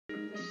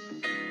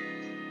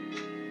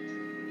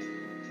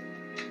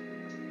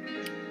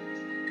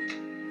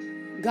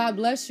God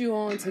bless you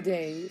on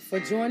today for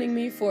joining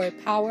me for a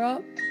power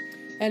up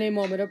and a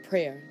moment of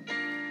prayer.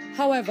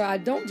 However, I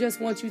don't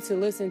just want you to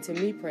listen to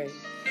me pray.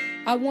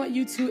 I want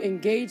you to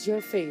engage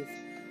your faith.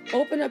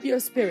 Open up your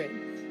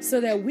spirit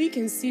so that we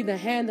can see the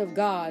hand of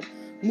God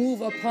move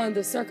upon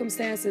the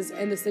circumstances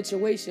and the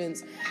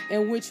situations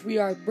in which we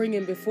are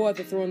bringing before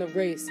the throne of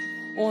grace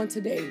on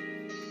today.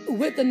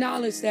 With the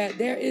knowledge that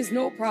there is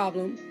no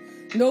problem,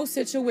 no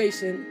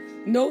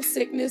situation, no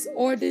sickness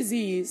or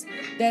disease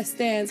that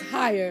stands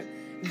higher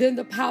than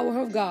the power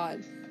of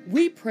God.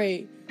 We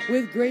pray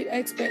with great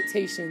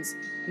expectations,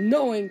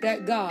 knowing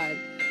that God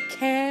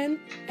can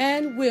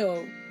and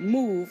will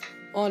move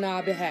on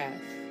our behalf.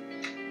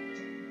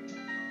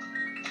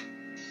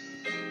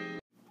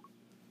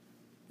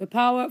 The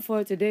power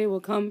for today will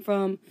come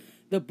from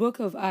the book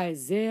of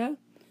Isaiah,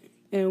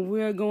 and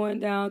we're going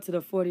down to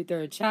the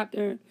 43rd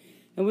chapter,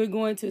 and we're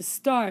going to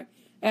start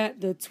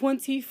at the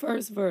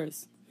 21st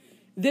verse.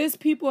 This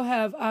people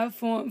have I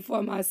formed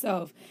for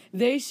myself.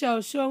 They shall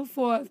show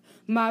forth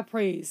my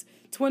praise.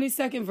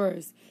 22nd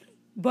verse.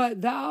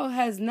 But thou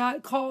hast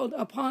not called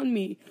upon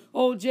me,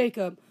 O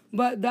Jacob,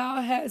 but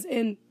thou hast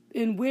in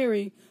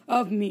weary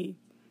of me,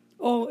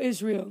 O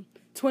Israel.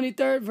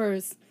 23rd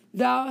verse.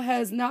 Thou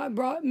hast not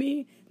brought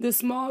me the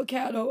small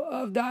cattle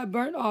of thy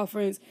burnt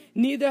offerings,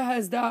 neither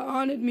hast thou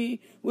honored me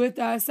with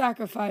thy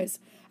sacrifice.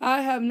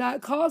 I have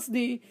not caused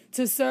thee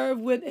to serve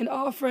with an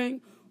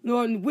offering,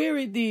 nor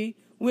wearied thee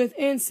with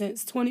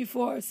incense.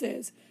 24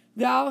 says,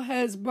 Thou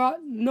hast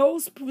brought no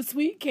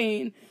sweet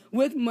cane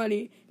with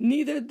money,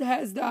 neither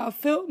hast thou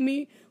filled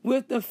me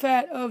with the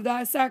fat of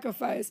thy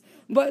sacrifice,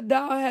 but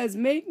thou hast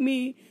made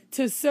me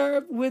to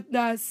serve with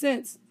thy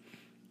sins,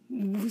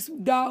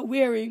 thou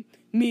weary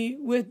me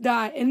with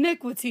thy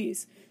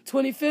iniquities.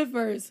 25th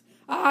verse.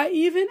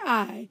 Even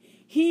I,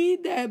 he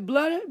that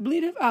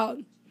bleedeth out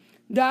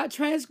thy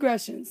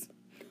transgressions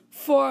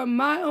for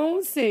my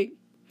own sake,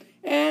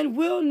 and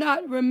will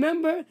not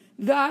remember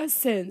thy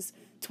sins.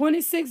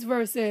 26th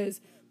verse says,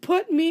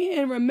 Put me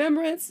in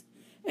remembrance,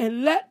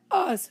 and let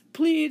us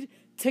plead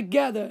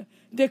together.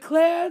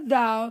 Declare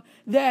thou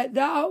that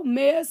thou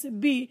mayest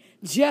be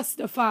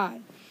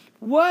justified.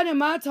 What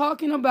am I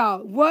talking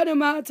about? What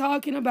am I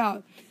talking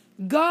about?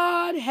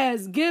 God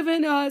has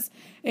given us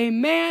a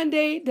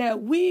mandate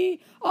that we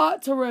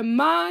ought to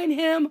remind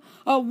him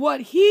of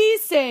what he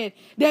said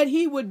that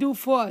he would do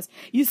for us.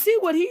 You see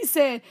what he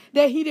said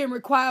that he didn't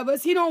require of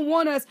us. He don't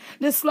want us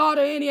to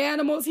slaughter any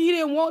animals. He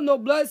didn't want no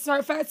blood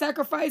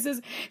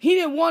sacrifices. He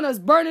didn't want us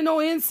burning no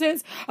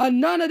incense or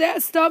none of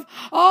that stuff.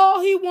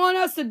 All he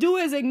wants us to do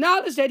is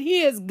acknowledge that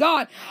he is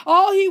God.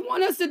 All he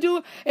wants us to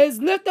do is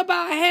lift up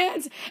our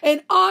hands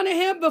and honor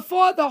him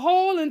before the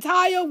whole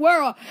entire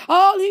world.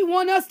 All he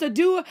wants us to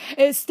do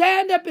is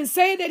stand up and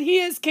say that he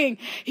is king.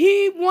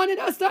 He wanted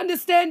us to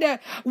understand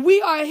that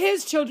we are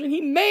his children.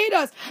 He made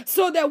us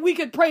so that we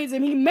could praise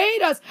him. He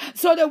made us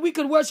so that we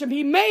could worship.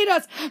 He made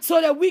us so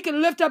that we could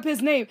lift up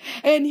his name.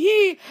 And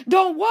he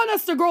don't want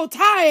us to grow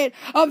tired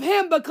of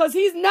him, because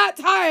he's not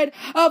tired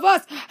of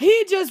us.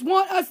 He just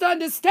wants us to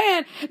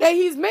understand that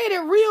he's made it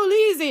real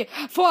easy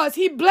for us.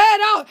 He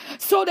bled out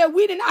so that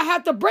we did not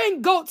have to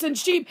bring goats and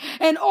sheep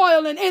and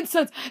oil and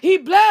incense. He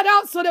bled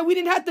out so that we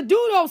didn't have to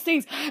do those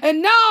things.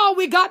 And now all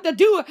we got to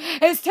do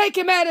is take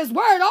him at his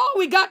word. All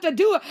we got to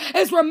do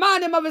is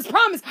remind him of his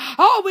promise.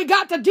 All we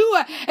got to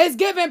do is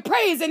give him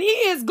praise, and he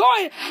is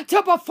going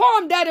to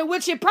perform that in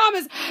which he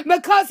promised,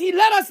 because he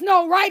let us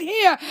know right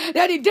here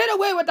that he did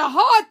away with the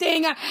hard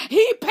thing.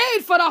 He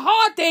paid for the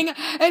hard thing,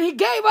 and he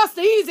gave us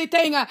the easy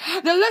thing,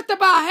 to lift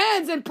up our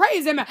hands and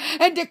praise him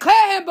and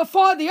declare him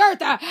before the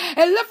earth,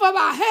 and lift up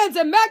our hands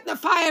and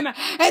magnify him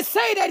and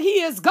say that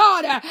he is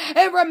God,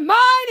 and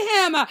remind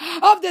him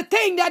of the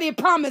thing that he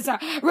promised.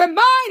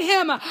 Remind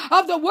him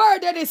of the word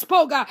that he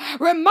spoke.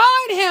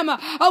 Remind him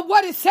of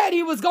what he said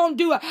he was going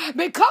to do,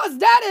 because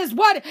that is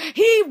what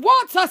he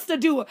wants us to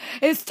do,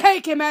 is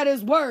take him at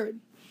his word.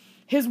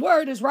 His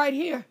word is right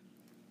here.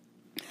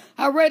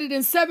 I read it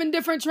in 7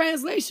 different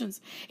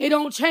translations. It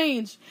don't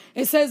change.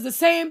 It says the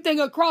same thing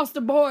across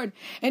the board.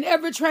 And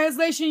every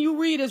translation you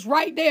read is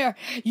right there.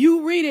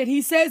 You read it.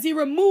 He says he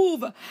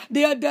removed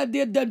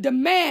the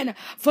demand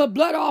for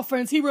blood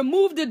offerings. He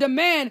removed the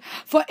demand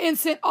for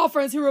incense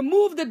offerings. He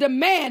removed the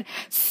demand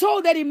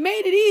so that he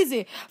made it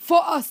easy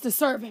for us to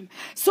serve him.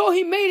 So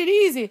he made it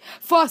easy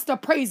for us to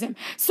praise him.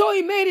 So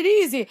he made it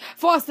easy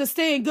for us to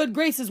stay in good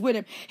graces with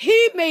him.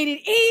 He made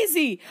it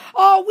easy.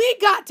 All we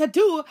got to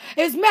do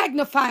is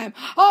magnify him.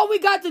 All we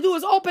got to do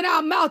is open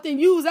our mouth and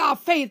use our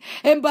faith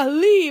and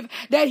believe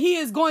that he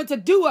is going to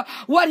do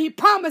what he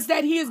promised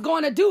that he is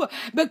going to do,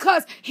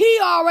 because he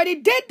already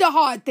did the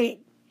hard thing.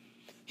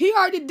 He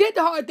already did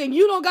the hard thing.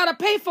 You don't got to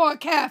pay for a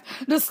calf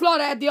to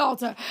slaughter at the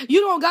altar.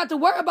 You don't got to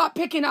worry about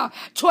picking out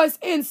choice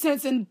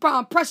incense and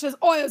precious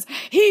oils.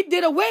 He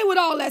did away with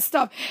all that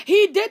stuff.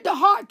 He did the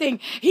hard thing.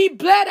 He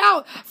bled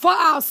out for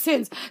our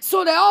sins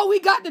so that all we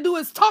got to do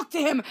is talk to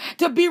him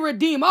to be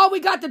redeemed. All we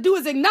got to do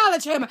is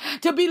acknowledge him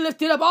to be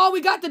lifted up. All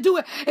we got to do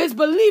is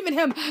believe in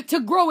him to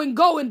grow and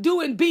go and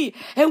do and be.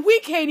 And we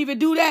can't even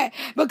do that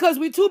because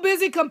we too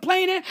busy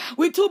complaining.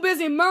 We too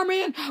busy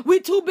murmuring. We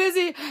too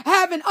busy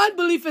having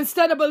unbelief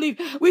instead of belief.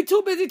 We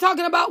too busy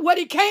talking about what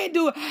he can't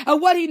do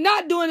and what he's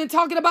not doing and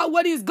talking about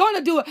what he's going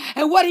to do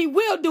and what he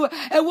will do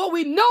and what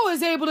we know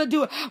is able to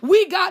do.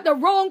 We got the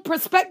wrong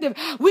perspective.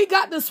 We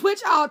got to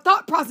switch our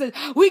thought process.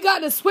 We got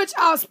to switch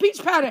our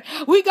speech pattern.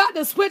 We got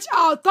to switch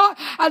our thought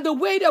and the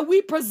way that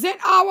we present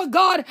our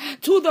God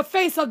to the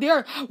face of the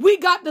earth. We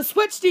got to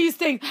switch these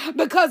things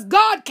because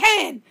God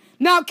can.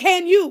 Now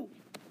can you?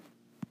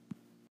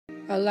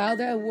 Allow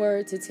that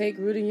word to take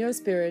root in your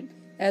spirit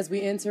as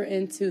we enter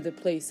into the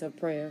place of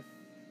prayer.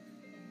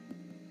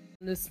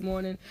 This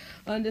morning,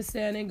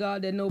 understanding,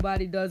 God, that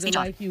nobody does it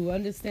like you.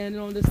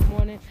 Understanding on this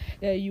morning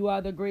that you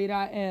are the great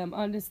I am.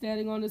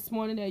 Understanding on this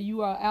morning that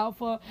you are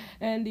Alpha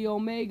and the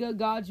Omega.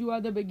 God, you are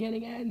the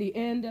beginning and the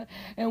end.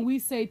 And we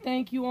say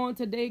thank you on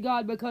today,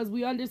 God, because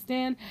we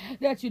understand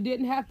that you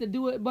didn't have to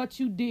do it, but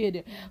you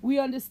did. We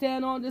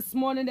understand on this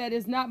morning that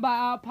it's not by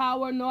our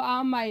power nor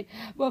our might,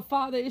 but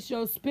Father, it's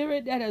your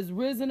spirit that has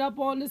risen up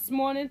on this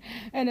morning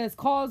and has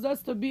caused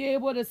us to be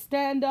able to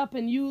stand up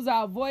and use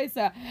our voice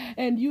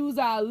and use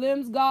our lips,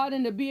 God,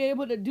 and to be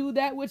able to do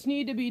that which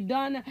need to be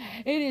done.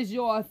 It is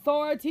your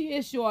authority,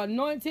 it's your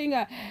anointing,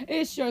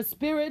 it's your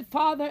spirit,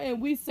 Father,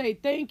 and we say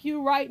thank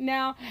you right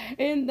now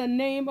in the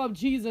name of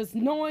Jesus,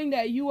 knowing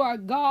that you are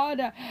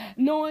God,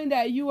 knowing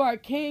that you are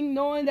King,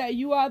 knowing that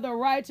you are the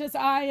righteous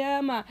I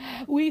am.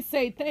 We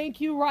say thank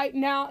you right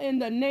now in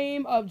the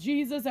name of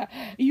Jesus.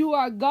 You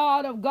are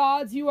God of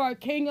gods, you are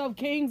King of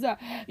kings,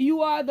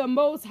 you are the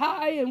most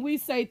high, and we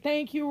say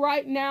thank you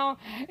right now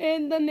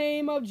in the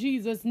name of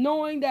Jesus,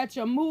 knowing that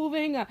you're moving,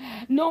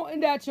 knowing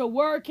that you're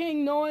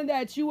working, knowing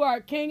that you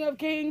are King of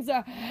kings,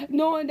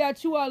 knowing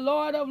that you are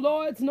Lord of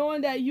lords,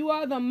 knowing that you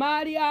are the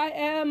mighty I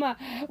am.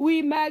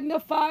 We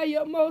magnify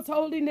your most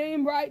holy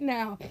name right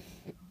now.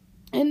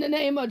 In the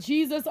name of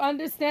Jesus,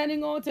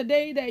 understanding on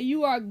today that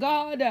you are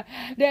God,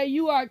 that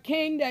you are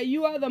King, that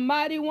you are the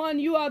mighty one,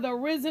 you are the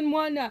risen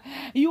one,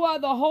 you are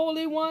the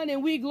holy one,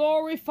 and we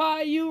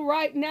glorify you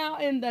right now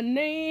in the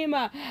name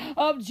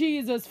of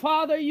Jesus.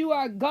 Father, you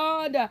are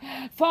God.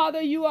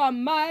 Father, you are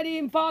mighty,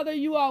 and Father,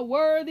 you are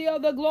worthy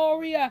of the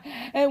glory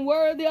and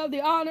worthy of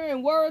the honor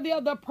and worthy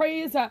of the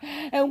praise.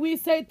 And we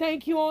say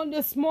thank you on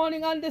this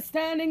morning,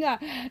 understanding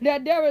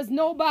that there is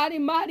nobody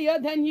mightier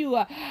than you,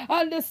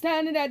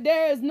 understanding that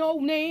there is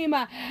no name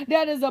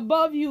that is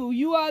above you.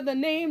 You are the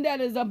name that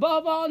is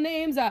above all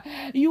names.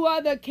 You are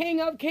the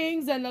King of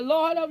kings and the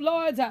Lord of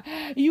lords.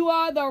 You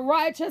are the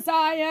righteous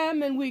I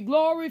am, and we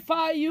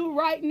glorify you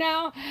right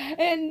now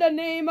in the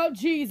name of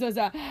Jesus.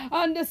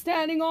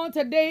 Understanding on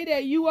today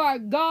that you are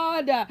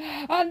God.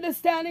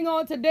 Understanding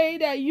on today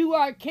that you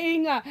are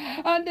King.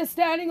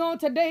 Understanding on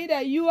today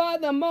that you are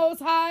the most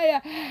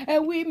high,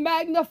 and we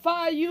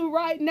magnify you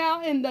right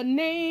now in the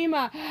name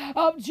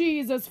of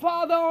Jesus.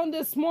 Father, on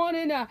this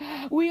morning,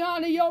 we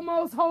honor your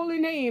most holy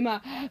name.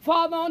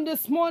 Father, on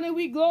this morning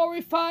we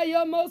glorify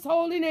your most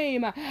holy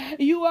name.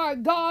 You are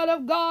God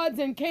of gods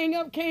and King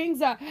of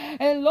kings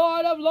and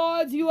Lord of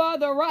lords. You are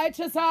the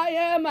righteous I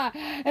am,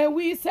 and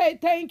we say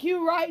thank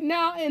you right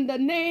now in the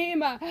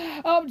name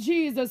of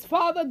Jesus.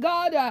 Father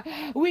God,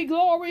 we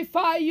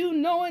glorify you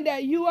knowing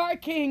that you are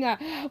King.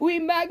 We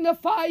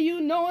magnify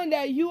you knowing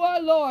that you are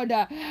Lord.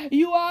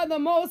 You are the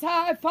most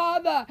high,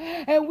 Father,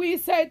 and we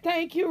say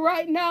thank you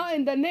right now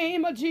in the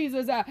name of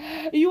Jesus.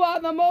 You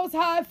are the most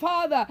high,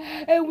 Father,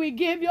 and we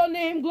give your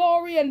name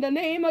glory in the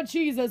name of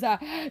Jesus.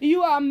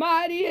 You are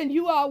mighty and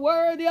you are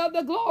worthy of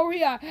the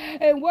glory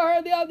and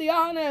worthy of the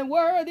honor and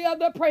worthy of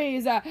the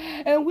praise,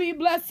 and we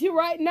bless you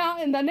right now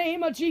in the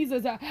name of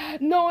Jesus,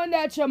 knowing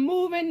that you're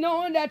moving,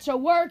 knowing that you're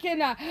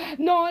working,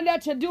 knowing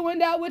that you're doing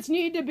that which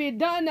need to be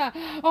done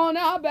on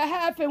our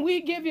behalf, and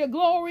we give you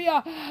glory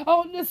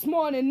on this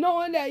morning,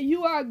 knowing that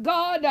you are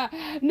God,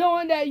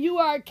 knowing that you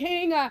are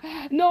King,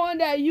 knowing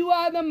that you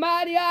are the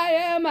mighty I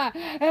am,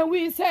 and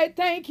we say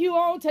thank you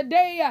on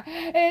today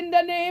in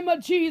the name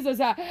of Jesus.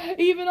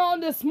 Even on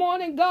this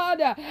morning,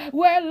 God,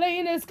 where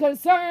Lane is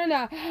concerned,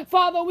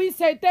 Father, we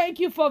say thank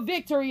you for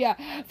victory.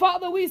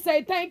 Father, we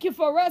say thank you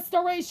for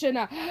restoration.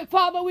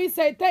 Father, we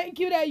say thank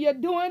you that you're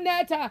doing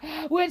that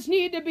which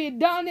need to be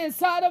done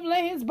inside of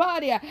Lane's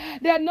body,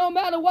 that no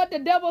matter what the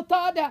devil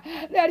thought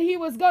that he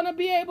was going to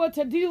be able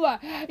to do,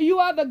 you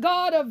are the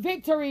God of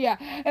victory,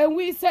 and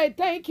we say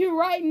thank you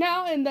right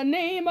now in the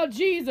name of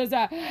Jesus.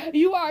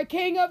 You are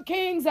King of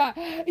kings,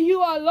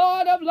 you are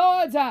Lord of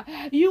lords,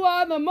 you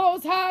are the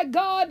most high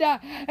God,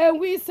 and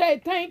we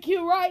say thank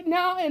you right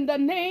now in the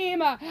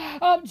name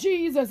of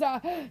Jesus,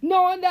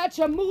 knowing that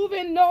you're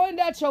moving, knowing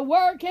that you're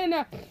working,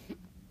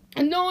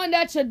 knowing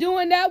that you're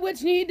doing that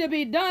which need to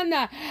be done,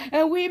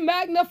 and we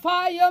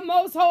magnify your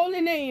most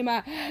holy name.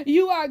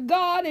 You are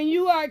God and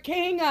you are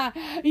King.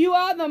 You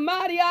are the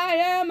mighty I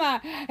am,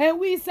 and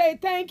we say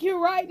thank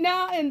you right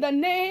now in the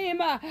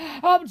name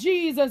of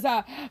Jesus.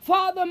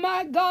 Father,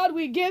 my God,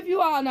 we give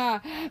you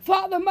honor.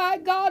 Father, my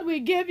God, we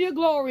give you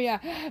glory.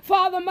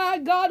 Father, my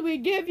God, we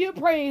give you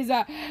praise.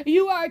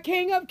 You are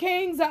King of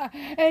kings,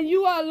 and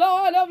you are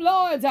Lord of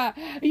lords.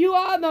 You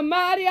are the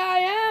mighty I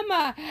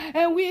am,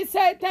 and we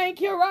say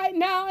thank you right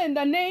now in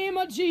the name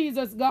of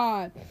Jesus,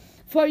 God.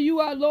 For you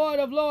are Lord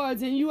of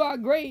lords and you are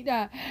great.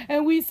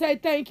 And we say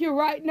thank you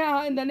right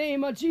now in the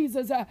name of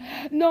Jesus.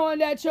 Knowing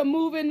that you're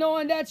moving,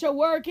 knowing that you're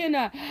working,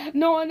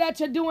 knowing that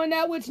you're doing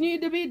that which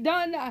need to be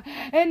done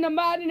in the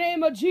mighty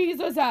name of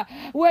Jesus.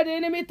 Where the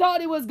enemy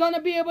thought he was going to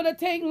be able to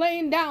take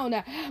Lane down,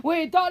 where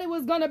he thought he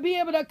was going to be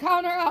able to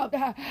count her out.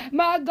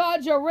 My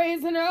God, you're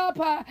raising her up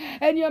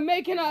and you're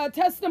making a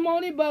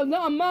testimony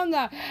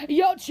among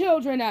your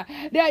children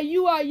that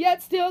you are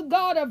yet still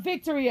God of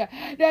victory,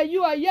 that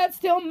you are yet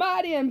still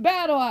mighty in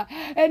battle.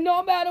 And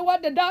no matter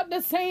what the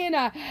doctor's saying,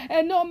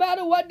 and no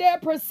matter what they're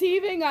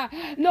perceiving,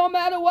 no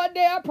matter what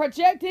they are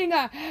projecting,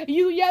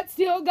 you yet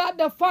still got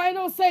the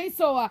final say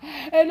so.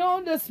 And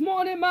on this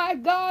morning, my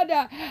God,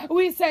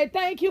 we say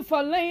thank you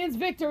for Lane's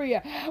victory.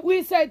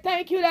 We say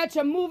thank you that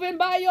you're moving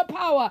by your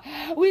power.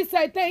 We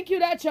say thank you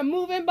that you're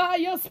moving by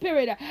your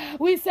spirit.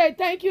 We say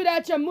thank you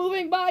that you're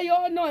moving by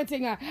your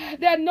anointing.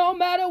 That no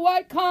matter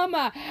what comes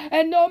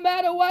and no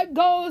matter what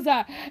goes,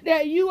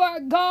 that you are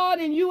God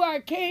and you are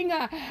King.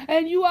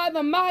 And you are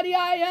the mighty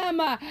I am,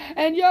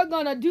 and you're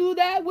going to do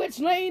that which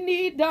Lane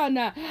need done.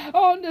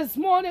 On this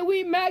morning,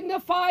 we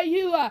magnify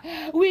you.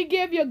 We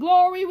give you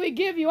glory. We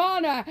give you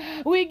honor.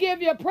 We give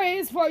you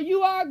praise, for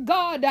you are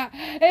God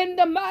in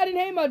the mighty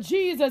name of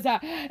Jesus.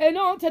 And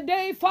on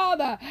today,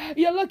 Father,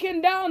 you're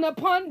looking down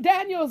upon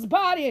Daniel's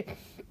body.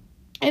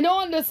 And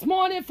on this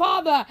morning,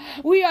 Father,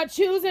 we are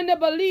choosing to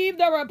believe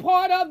the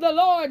report of the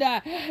Lord.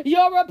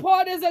 Your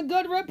report is a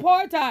good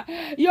report.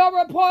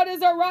 Your report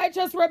is a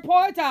righteous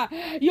report.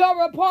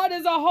 Your report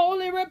is a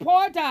holy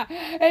report.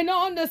 And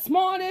on this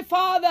morning,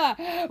 Father,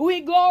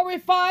 we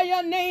glorify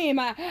your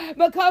name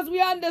because we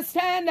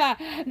understand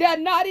that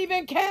not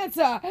even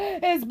cancer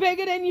is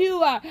bigger than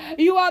you.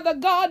 You are the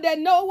God that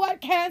know what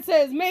cancer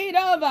is made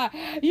of.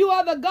 You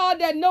are the God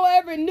that know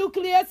every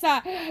nucleus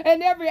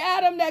and every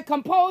atom that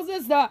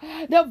composes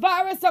the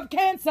virus of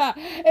cancer,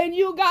 and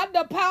you got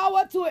the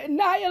power to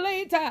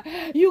annihilate,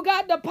 you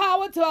got the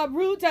power to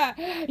uproot,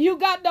 you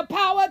got the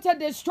power to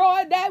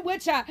destroy that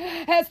which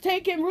has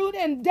taken root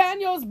in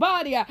Daniel's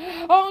body.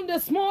 On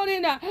this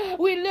morning,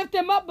 we lift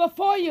him up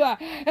before you,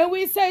 and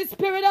we say,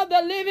 Spirit of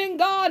the living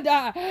God,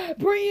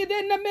 breathe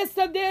in the midst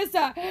of this,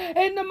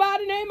 in the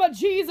mighty name of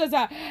Jesus.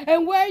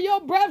 And where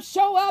your breath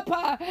show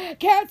up,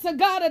 cancer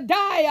gotta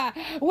die.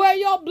 Where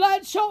your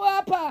blood show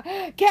up,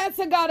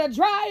 cancer gotta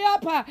dry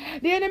up.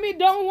 The enemy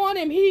don't want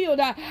him healed,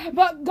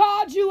 but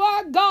God, you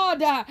are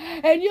God,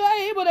 and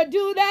you're able to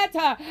do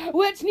that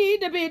which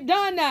need to be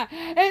done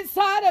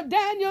inside of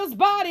Daniel's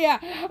body.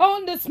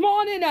 On this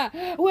morning,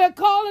 we're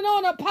calling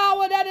on a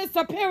power that is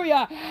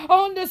superior.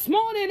 On this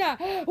morning,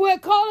 we're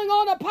calling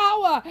on a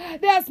power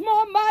that's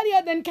more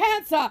mightier than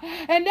cancer,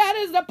 and that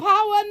is the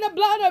power in the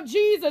blood of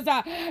Jesus.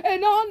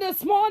 And on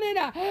this morning,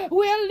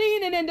 we're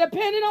leaning and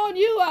depending on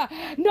you,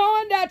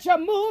 knowing that you're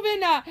moving,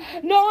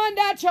 knowing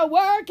that you're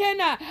working,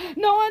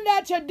 knowing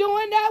that you're doing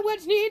that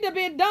which need to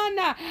be done,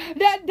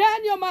 that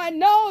Daniel might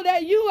know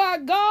that you are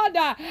God,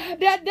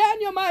 that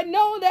Daniel might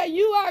know that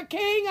you are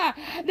King,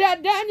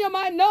 that Daniel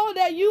might know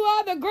that you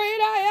are the great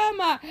I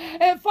am.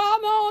 And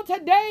Father, on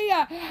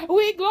today,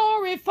 we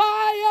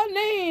glorify your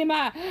name.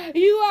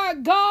 You are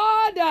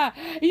God,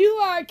 you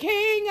are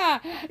King,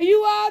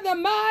 you are the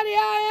mighty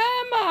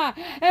I am,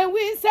 and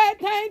we say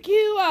thank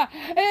you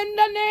in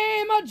the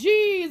name of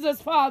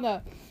Jesus,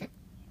 Father.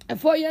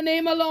 For your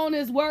name alone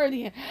is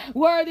worthy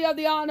of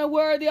the honor,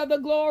 worthy of the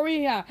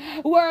glory,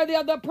 worthy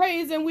of the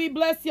praise, and we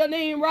bless your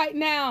name right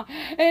now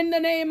in the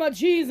name of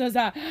Jesus.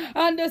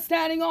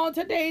 Understanding on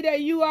today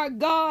that you are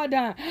God,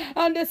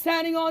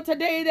 understanding on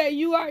today that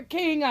you are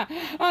King,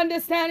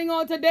 understanding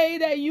on today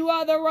that you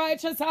are the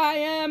righteous I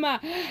am,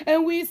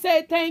 and we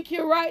say thank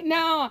you right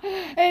now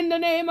in the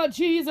name of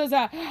Jesus,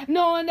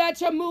 knowing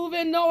that you're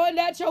moving, knowing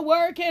that you're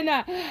working,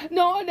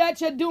 knowing that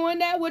you're doing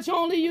that which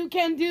only you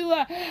can do,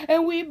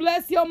 and we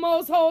bless your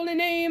most holy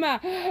name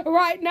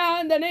right now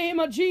in the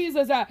name of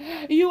Jesus.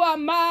 You are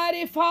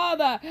mighty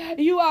Father,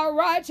 you are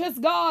righteous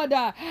God,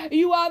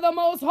 you are the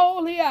most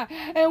holy,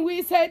 and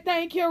we say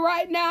thank you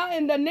right now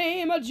in the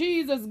name of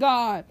Jesus,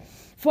 God,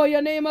 for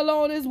your name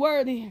alone is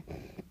worthy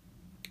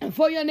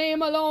For your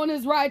name alone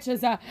is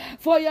righteous.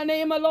 For your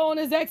name alone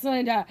is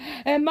excellent.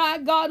 And my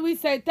God, we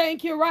say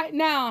thank you right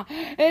now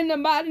in the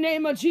mighty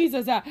name of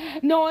Jesus.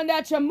 Knowing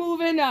that you're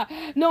moving,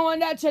 knowing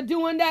that you're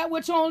doing that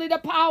which only the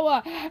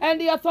power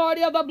and the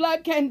authority of the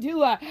blood can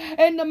do.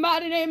 In the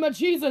mighty name of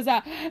Jesus.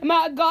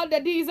 My God,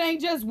 that these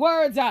ain't just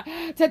words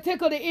to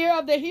tickle the ear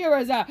of the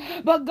hearers.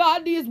 But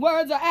God, these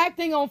words are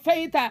acting on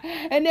faith.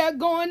 And they're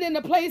going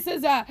into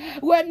places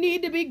where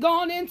need to be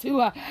gone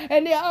into.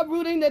 And they're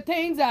uprooting the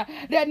things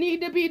that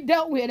need to be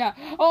dealt with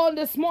on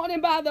this morning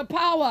by the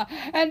power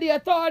and the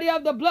authority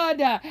of the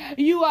blood.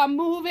 You are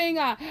moving,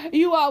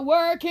 you are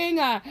working,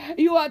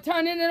 you are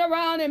turning it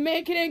around and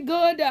making it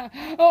good.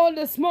 On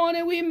this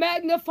morning we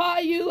magnify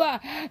you,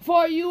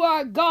 for you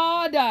are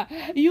God,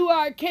 you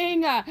are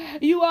King,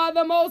 you are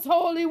the most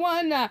holy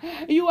one,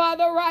 you are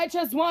the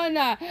righteous one,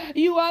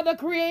 you are the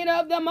creator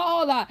of them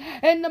all,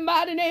 in the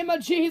mighty name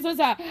of Jesus.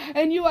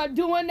 And you are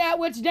doing that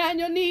which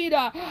Daniel need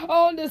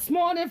on this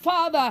morning,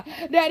 Father,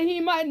 that he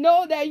might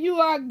know that you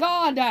are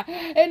God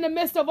in the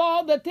midst of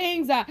all the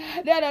things that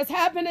has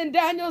happened in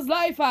Daniel's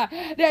life,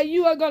 that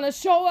you are going to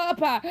show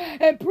up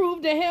and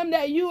prove to him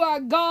that you are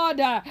God,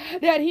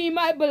 that he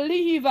might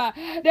believe,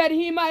 that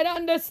he might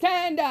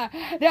understand,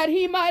 that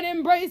he might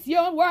embrace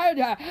your word,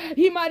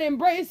 he might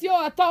embrace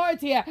your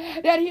authority,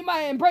 that he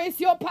might embrace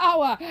your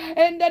power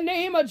in the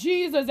name of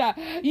Jesus.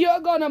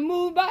 You're going to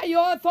move by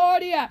your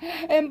authority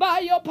and by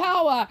your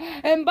power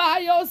and by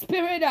your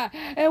spirit,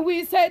 and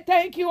we say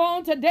thank you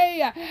on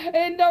today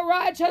in the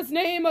righteous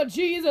name of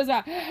Jesus.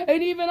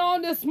 And even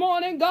on this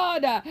morning,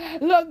 God,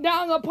 look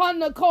down upon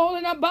Nicole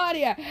in her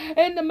body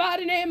in the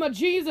mighty name of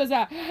Jesus,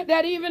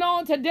 that even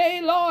on today,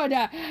 Lord,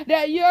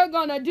 that you're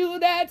going to do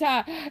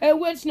that in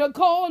which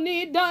Nicole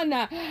need done,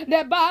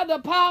 that by the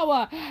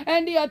power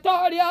and the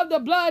authority of the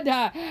blood,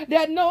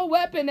 that no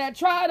weapon that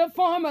try to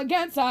form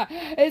against her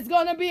is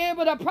going to be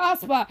able to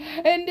prosper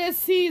in this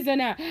season,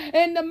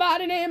 in the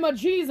mighty name of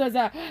Jesus,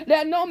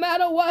 that no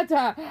matter what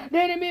the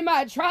enemy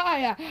might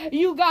try,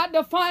 you got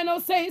the final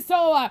say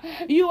so.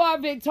 You are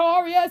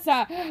victorious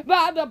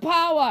by the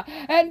power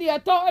and the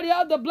authority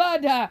of the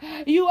blood.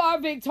 You are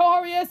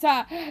victorious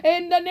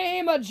in the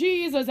name of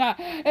Jesus.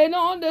 And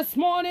on this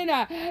morning,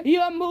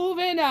 you're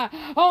moving.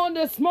 On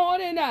this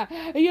morning,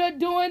 you're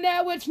doing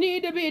that which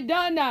need to be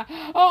done.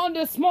 On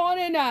this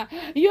morning,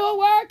 you're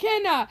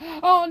working.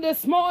 On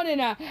this morning,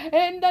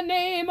 in the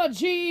name of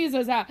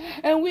Jesus.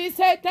 And we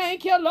say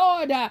thank you,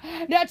 Lord,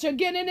 that you're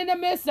getting in the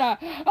midst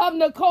of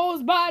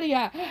Nicole's body,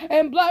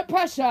 and blood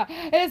pressure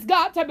it's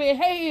got to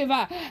behave,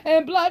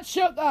 and blood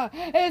sugar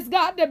it's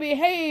got to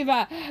behave,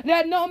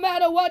 that no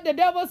matter what the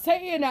devil's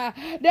saying,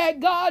 that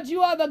God,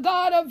 you are the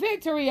God of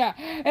victory,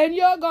 and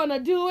you're gonna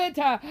do it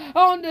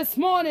on this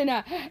morning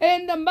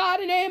in the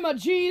mighty name of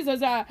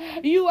Jesus.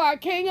 You are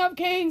King of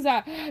kings,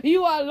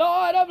 you are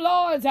Lord of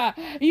lords,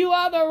 you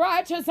are the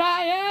righteous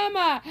I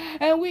am,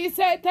 and we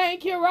say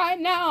thank you right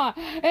now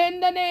in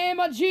the name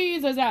of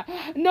Jesus,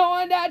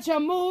 knowing that you're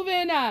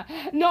moving,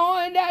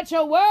 knowing that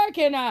you're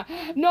working,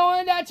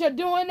 knowing that you're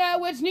doing that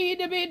which need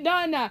to be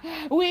done.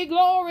 We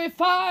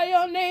glorify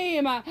your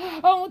name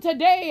on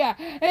today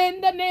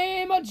in the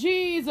name of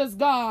Jesus,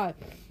 God.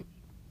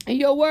 And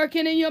you're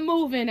working and you're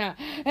moving,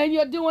 and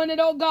you're doing it,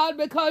 oh God,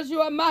 because you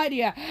are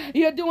mighty.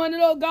 You're doing it,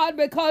 oh God,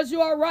 because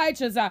you are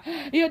righteous.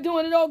 You're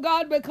doing it, oh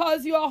God,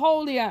 because you are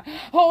holy.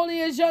 Holy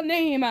is your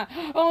name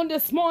on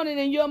this morning,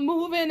 and you're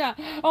moving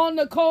on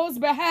Nicole's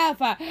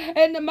behalf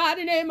in the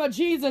mighty name of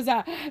Jesus,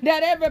 that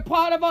every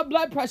part of her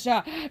blood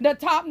pressure, the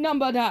top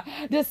number,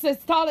 the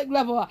systolic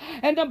level,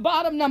 and the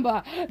bottom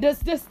number, the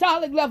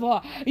systolic level,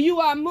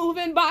 you are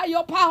moving by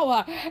your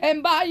power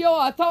and by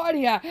your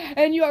authority,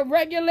 and you're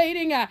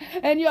regulating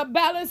and you're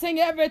balancing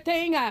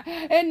everything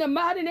in the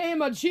mighty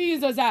name of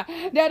Jesus,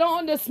 that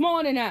on this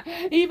morning,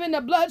 even the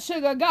blood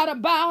sugar got to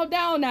bow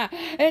down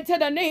into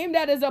the name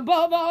that is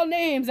above all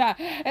names,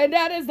 and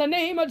that is the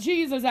name of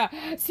Jesus.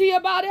 See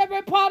about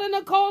every part of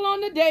Nicole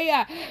on the day.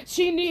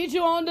 She needs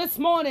you on this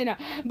morning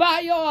by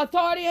your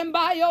authority and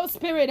by your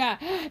spirit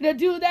to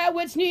do that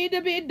which need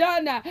to be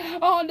done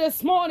on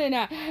this morning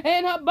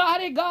in her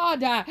body,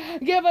 God.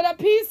 Give her the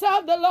peace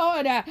of the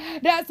Lord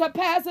that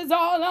surpasses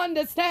all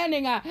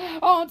understanding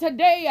on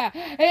today.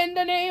 In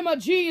the name of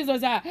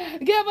Jesus,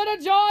 give her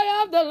the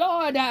joy of the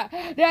Lord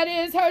that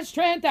is her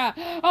strength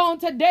on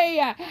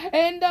today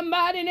in the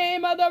mighty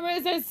name of the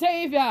risen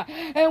Savior.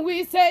 And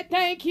we say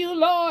thank you,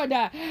 Lord,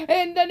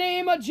 in the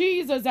name of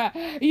Jesus.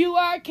 You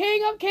are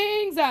King of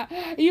kings,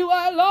 you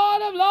are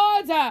Lord of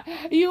lords,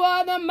 you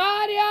are the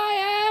mighty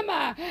I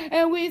am,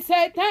 and we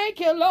say thank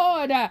you,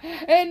 Lord,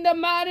 in the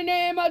mighty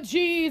name of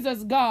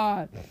Jesus,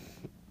 God.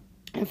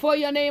 For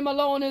your name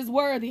alone is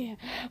worthy,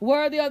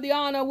 worthy of the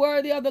honor,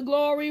 worthy of the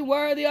glory,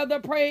 worthy of the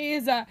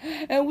praise.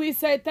 And we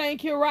say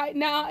thank you right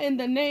now in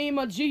the name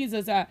of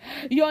Jesus.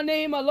 Your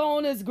name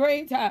alone is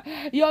great.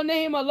 Your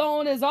name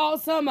alone is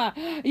awesome.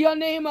 Your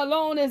name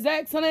alone is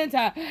excellent.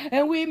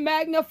 And we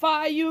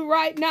magnify you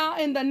right now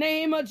in the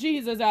name of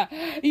Jesus.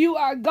 You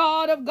are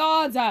God of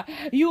gods.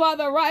 You are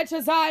the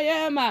righteous I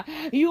am.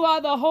 You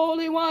are the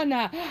Holy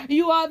One.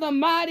 You are the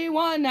mighty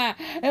one.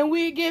 And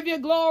we give you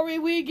glory.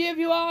 We give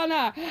you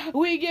honor.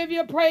 We give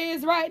you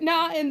praise right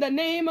now in the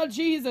name of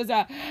Jesus.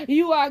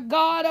 You are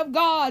God of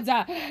gods.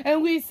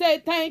 And we say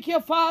thank you,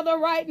 Father,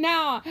 right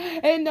now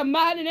in the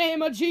mighty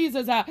name of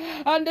Jesus.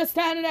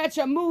 Understanding that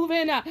you're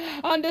moving,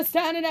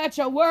 understanding that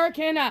you're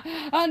working,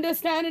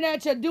 understanding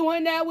that you're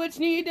doing that which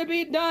need to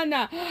be done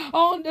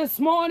on this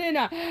morning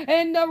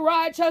in the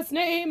righteous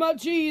name of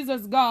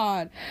Jesus,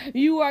 God.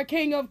 You are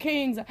King of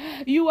kings.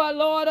 You are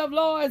Lord of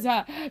lords.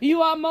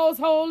 You are most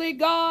holy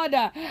God.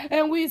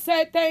 And we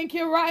say thank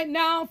you right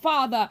now,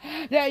 Father,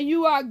 that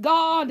you are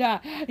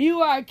God,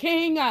 you are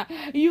King,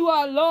 you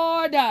are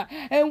Lord,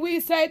 and we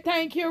say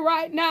thank you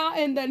right now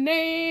in the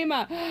name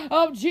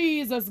of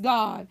Jesus,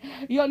 God.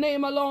 Your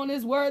name alone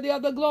is worthy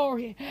of the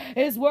glory,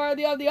 is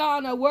worthy of the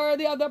honor,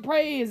 worthy of the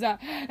praise,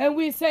 and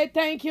we say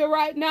thank you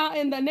right now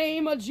in the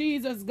name of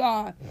Jesus,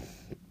 God.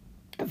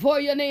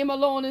 For your name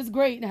alone is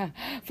great.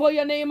 For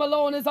your name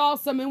alone is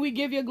awesome. And we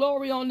give you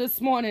glory on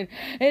this morning.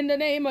 In the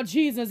name of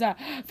Jesus.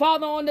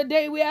 Father, on the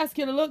day we ask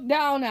you to look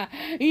down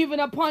even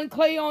upon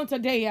Clay on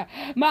today.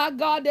 My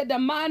God, that the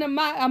minor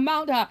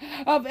amount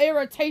of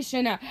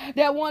irritation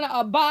that want to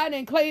abide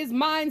in Clay's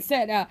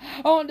mindset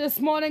on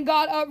this morning,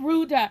 God,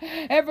 uproot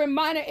every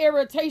minor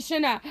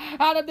irritation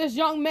out of this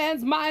young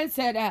man's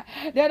mindset.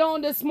 That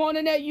on this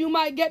morning that you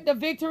might get the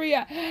victory,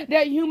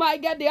 that you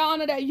might get the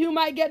honor, that you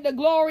might get the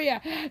glory,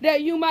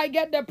 that you might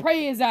get the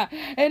praise.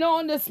 And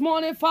on this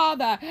morning,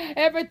 Father,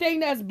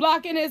 everything that's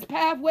blocking his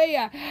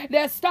pathway,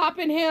 that's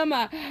stopping him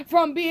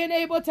from being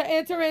able to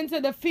enter into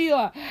the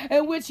field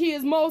in which he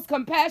is most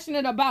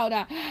compassionate about.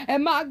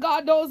 And my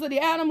God, those are the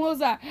animals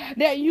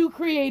that you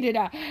created.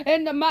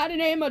 In the mighty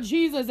name of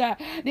Jesus,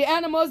 the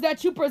animals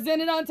that you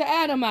presented unto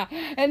Adam.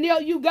 And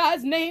you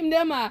guys named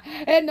them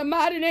in the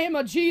mighty name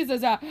of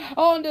Jesus.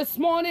 On this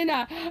morning,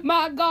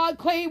 my God,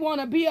 Clay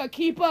want to be a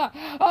keeper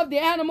of the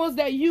animals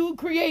that you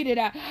created.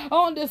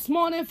 On this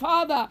morning,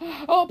 Father,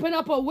 open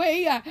up a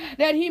way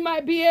that he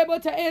might be able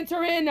to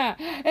enter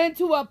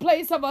into a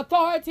place of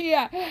authority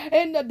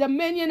in the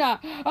dominion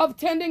of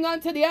tending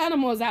unto the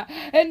animals.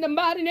 In the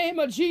mighty name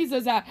of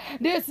Jesus,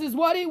 this is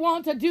what he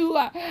wants to do.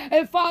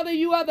 And Father,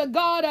 you are the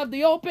God of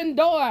the open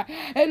door.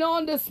 And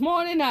on this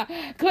morning,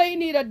 Clay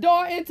need a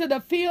door into the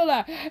field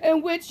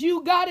in which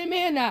you got him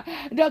in.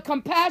 The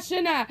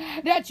compassion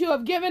that you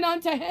have given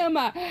unto him,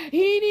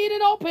 he need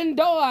an open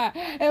door.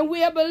 And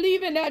we are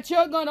believing that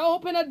you're going to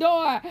open a door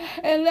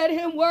and let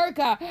him work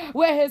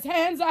where his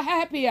hands are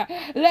happy.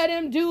 Let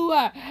him do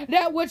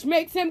that which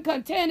makes him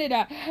contented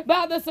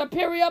by the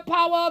superior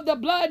power of the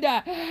blood.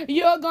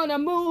 You're going to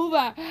move.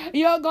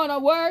 You're going to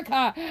work.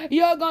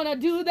 You're going to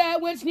do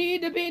that which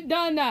need to be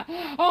done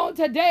on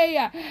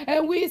today.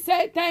 And we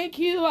say thank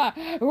you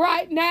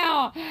right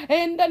now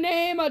in the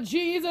name of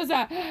Jesus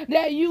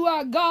that you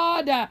are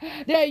God,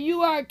 that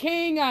you are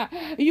King,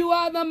 you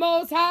are the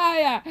Most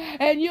High,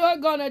 and you're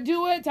going to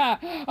do it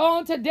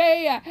on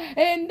today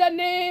in the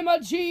name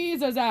of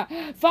Jesus.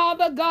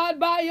 Father God,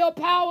 by your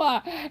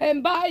power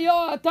and by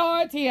your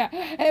authority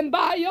and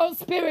by your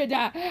spirit,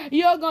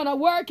 you're going to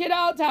work it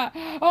out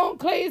on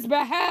Clay's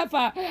behalf.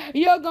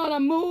 You're going to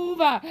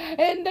move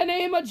in the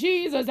name of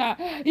Jesus.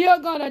 You're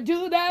going to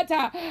do that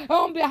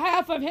on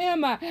behalf of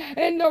him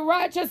in the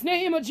righteous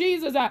name of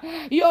Jesus.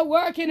 You're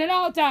working it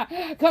out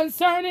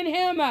concerning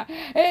him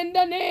in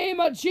the name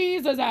of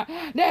Jesus.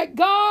 That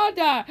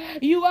God,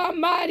 you are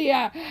mighty.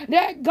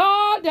 That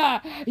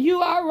God,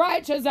 you are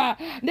righteous.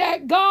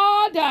 That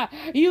God,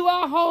 you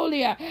are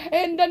holy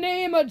in the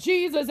name of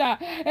Jesus.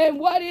 And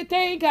what do you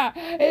think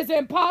is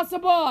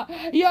impossible,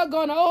 you're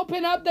going to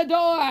open up the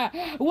door.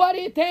 What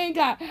do you think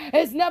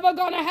is never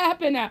going to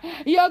happen,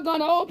 you're going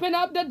to open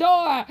up the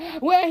door.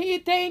 Where he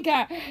think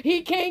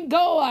he can't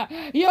go,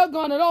 you're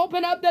going to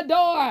open up the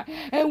door.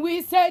 And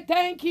we say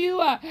thank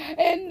you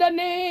in the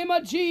name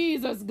of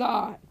Jesus,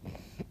 God.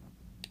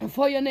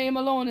 For your name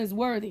alone is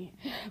worthy,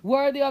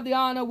 worthy of the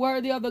honor,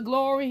 worthy of the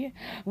glory,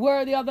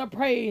 worthy of the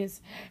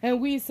praise. And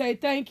we say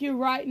thank you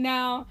right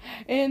now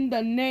in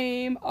the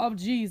name of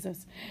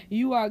Jesus.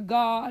 You are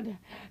God,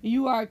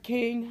 you are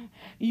King,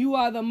 you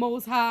are the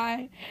Most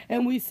High.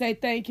 And we say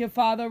thank you,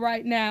 Father,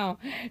 right now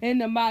in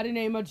the mighty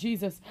name of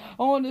Jesus.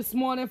 On this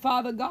morning,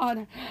 Father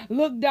God,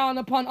 look down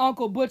upon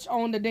Uncle Butch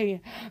on the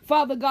day.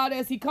 Father God,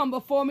 as he come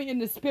before me in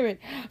the spirit,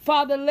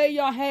 Father, lay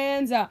your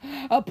hands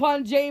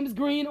upon James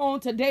Green on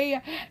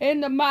today.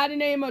 in the mighty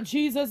name of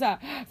Jesus.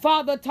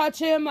 Father, touch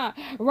him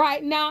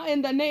right now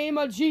in the name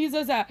of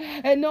Jesus.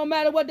 And no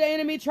matter what the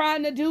enemy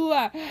trying to do,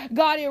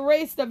 God,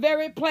 erase the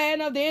very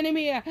plan of the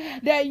enemy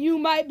that you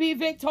might be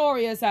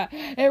victorious.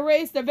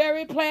 Erase the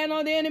very plan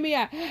on the enemy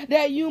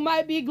that you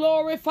might be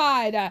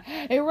glorified.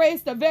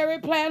 Erase the very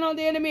plan on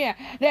the enemy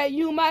that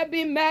you might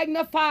be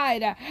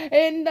magnified.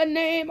 In the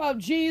name of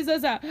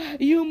Jesus,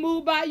 you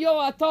move by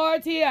your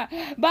authority,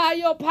 by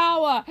your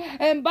power,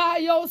 and by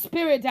your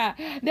spirit,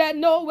 that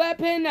no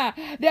weapon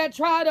that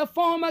try to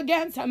form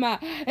against him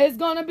is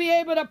going to be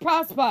able to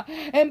prosper.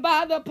 And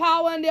by the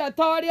power and the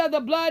authority of the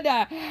blood,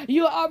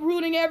 you are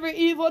uprooting every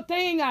evil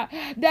thing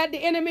that the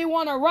enemy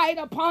want to write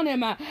upon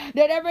him,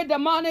 that every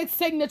demonic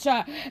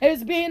signature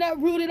is being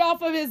uprooted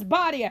off of his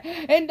body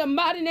in the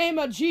mighty name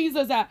of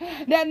Jesus,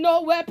 that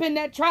no weapon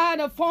that try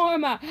to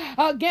form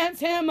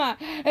against him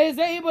is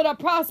able to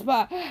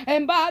prosper.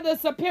 And by the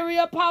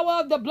superior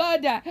power of the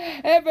blood,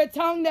 every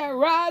tongue that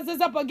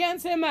rises up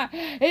against him,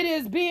 it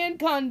is being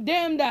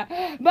condemned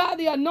by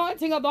the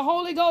anointing of the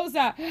Holy Ghost.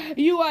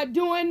 You are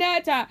doing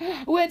that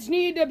which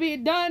need to be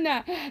done,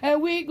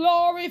 and we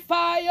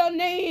glorify your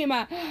name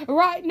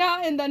right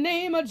now in the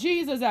name of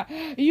Jesus.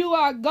 You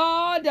are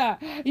God,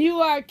 you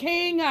are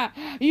King,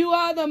 you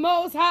are the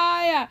Most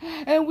High,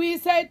 and we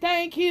say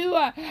thank you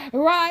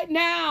right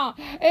now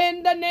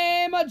in the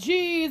name of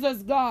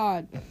Jesus,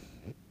 God.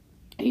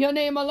 Your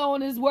name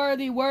alone is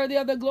worthy, worthy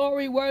of the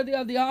glory, worthy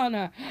of the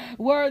honor,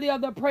 worthy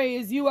of the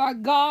praise. You are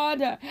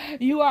God,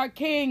 you are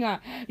King,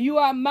 you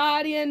are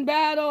mighty in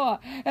battle,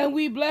 and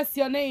we bless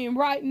your name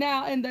right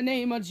now in the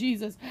name of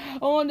Jesus.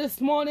 On this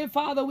morning,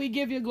 Father, we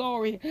give you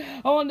glory.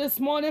 On this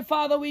morning,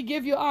 Father, we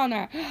give you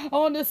honor.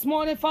 On this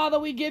morning, Father,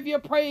 we give you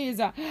praise.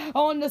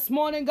 On this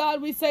morning,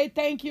 God, we say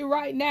thank you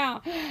right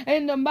now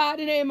in the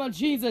mighty name of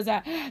Jesus,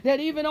 that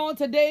even on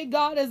today,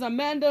 God, as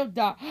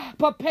Amanda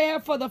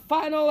prepare for the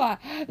final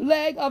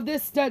leg of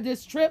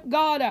this trip,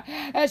 God,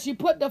 as she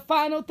put the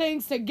final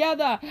things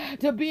together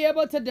to be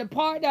able to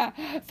depart.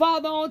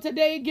 Father, on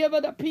today, give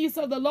her the peace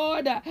of the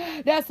Lord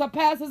that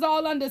surpasses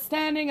all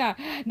understanding,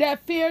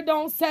 that fear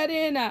don't set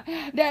in,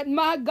 that,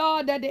 my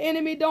God, that the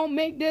enemy don't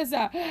make this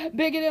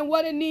bigger than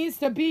what it needs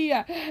to be,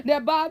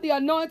 that by the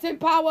anointing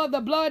power of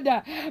the blood,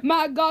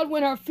 my God,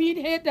 when her feet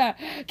hit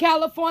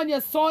California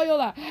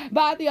soil,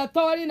 by the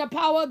authority and the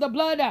power of the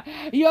blood,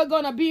 you're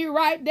going to be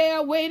right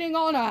there waiting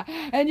on her,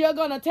 and you're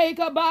going to take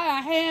her by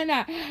a hand,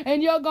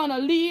 and you're gonna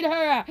lead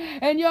her,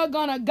 and you're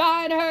gonna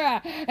guide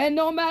her, and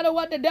no matter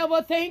what the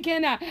devil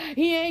thinking,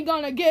 he ain't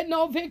gonna get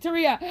no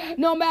victory.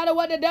 No matter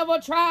what the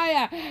devil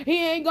try,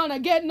 he ain't gonna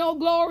get no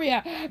glory,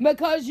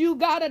 because you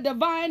got a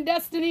divine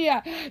destiny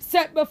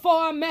set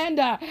before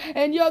Amanda,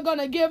 and you're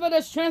gonna give her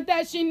the strength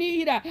that she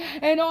need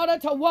in order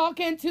to walk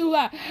into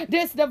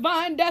this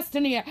divine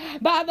destiny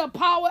by the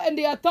power and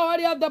the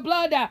authority of the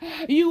blood.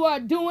 You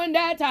are doing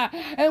that,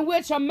 and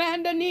which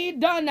Amanda need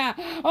done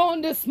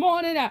on this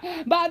morning.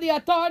 By the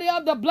authority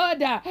of the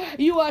blood,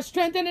 you are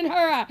strengthening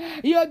her.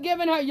 You're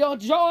giving her your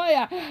joy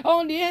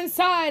on the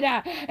inside,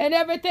 and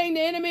everything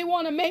the enemy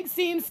want to make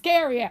seem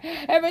scary,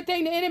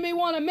 everything the enemy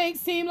want to make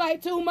seem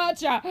like too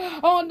much,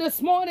 on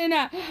this morning,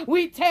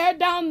 we tear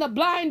down the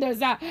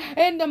blinders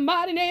in the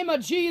mighty name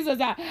of Jesus,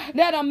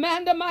 that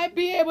Amanda might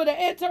be able to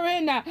enter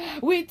in.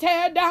 We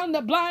tear down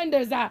the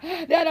blinders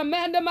that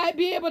Amanda might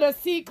be able to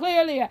see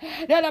clearly,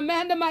 that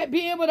Amanda might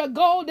be able to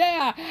go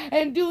there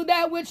and do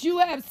that which you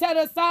have set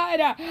aside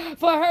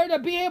for her to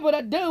be able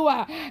to do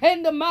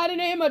in the mighty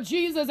name of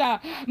Jesus.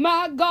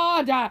 My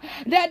God,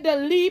 that the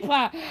leap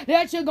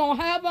that you're going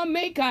to have her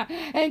make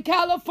in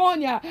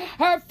California,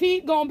 her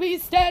feet going to be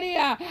steady,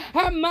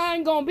 her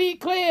mind going to be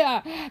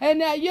clear,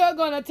 and that you're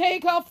going to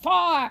take her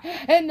far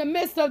in the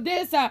midst of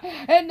this.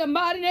 In the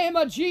mighty name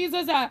of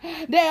Jesus,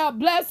 there are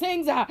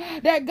blessings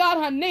that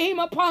got her name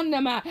upon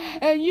them,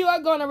 and you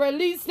are going to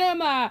release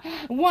them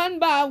one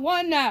by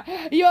one.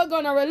 You're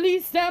going to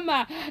release them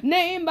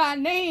name by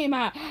name.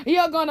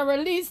 You're going to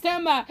release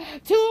them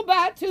two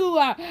by two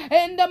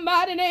in the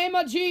mighty name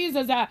of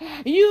Jesus.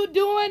 You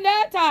doing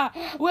that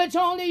which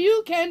only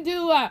you can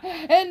do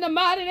in the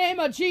mighty name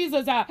of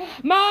Jesus.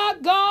 My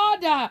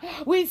God,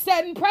 we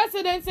setting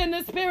precedence in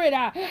the spirit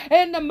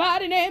in the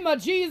mighty name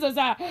of Jesus.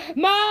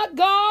 My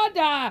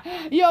God,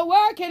 you're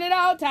working it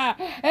out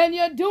and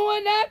you're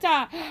doing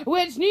that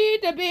which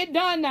need to be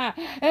done,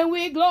 and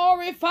we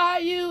glorify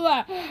you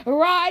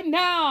right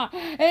now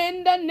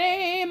in the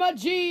name of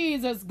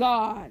Jesus,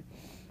 God.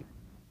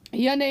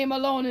 Your name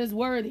alone is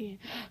worthy,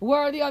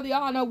 worthy of the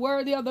honor,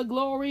 worthy of the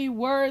glory,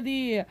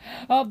 worthy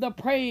of the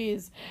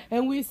praise.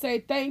 And we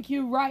say thank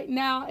you right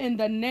now in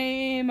the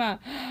name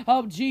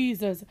of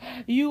Jesus.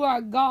 You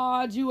are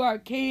God, you are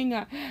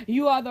King,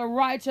 you are the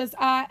righteous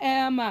I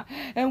am.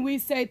 And we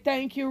say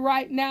thank you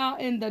right now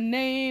in the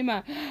name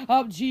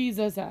of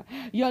Jesus.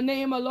 Your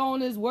name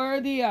alone is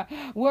worthy,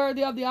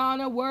 worthy of the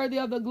honor, worthy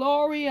of the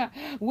glory,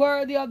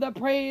 worthy of the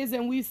praise.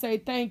 And we say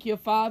thank you,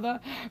 Father,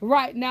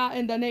 right now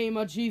in the name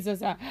of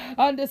Jesus.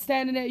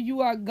 understanding that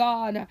you are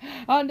God,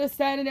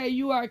 understanding that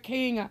you are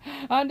King,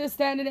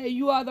 understanding that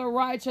you are the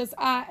righteous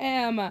I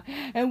am.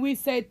 And we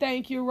say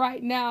thank you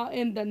right now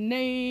in the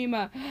name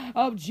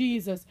of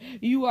Jesus.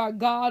 You are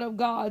God of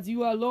gods.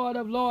 You are Lord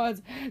of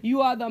lords.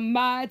 You are the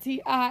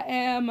mighty I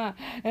am.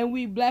 And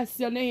we bless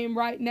your name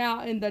right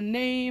now in the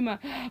name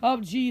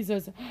of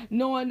Jesus.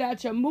 Knowing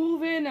that you're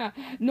moving,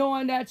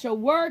 knowing that you're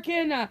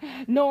working,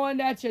 knowing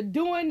that you're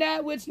doing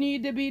that which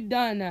need to be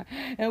done.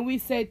 And we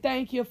say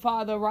thank you,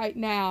 Father, right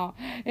now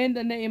in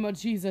the name of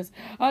Jesus.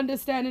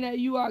 Understanding that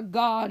you are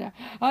God,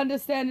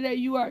 understanding that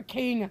you are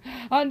King,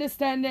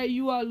 understanding that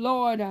you are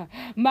Lord,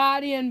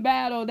 mighty in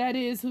battle, that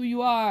is who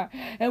you are.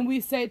 And we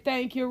say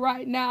thank you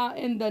right now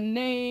in the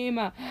name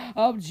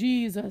of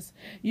Jesus.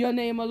 Your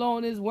name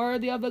alone is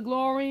worthy of the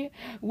glory,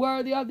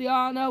 worthy of the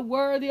honor,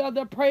 worthy of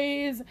the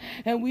praise.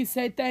 And we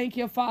say thank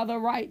you, Father,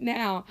 right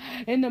now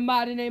in the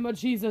mighty name of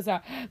Jesus.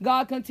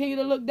 God, continue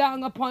to look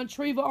down upon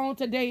Treva on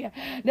today,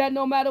 that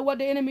no matter what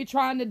the enemy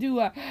trying to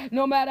do,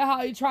 no matter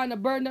how he's trying to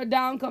burn her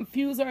down,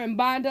 confuse her, and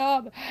bind her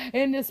up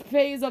in this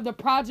phase of the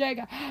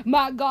project,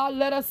 my God,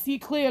 let us see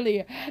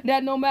clearly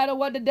that no matter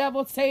what the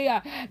devil say,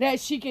 that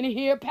she can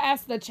hear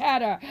past the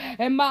chatter.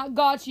 And my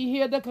God, she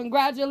hear the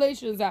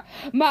congratulations.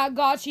 My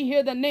God, she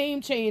hear the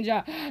name change.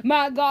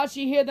 My God,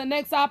 she hear the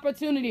next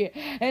opportunity.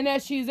 And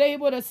that she's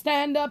able to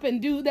stand up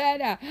and do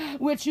that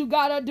which you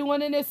got her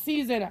doing in this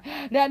season.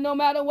 That no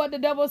matter what the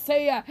devil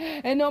say,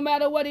 and no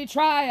matter what he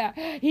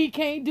try, he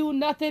can't do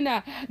nothing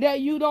that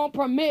you don't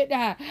permit.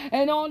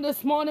 And on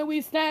this morning,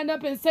 we stand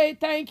up and say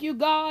thank you,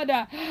 God,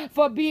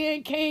 for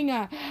being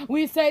King.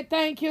 We say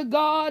thank you,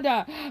 God,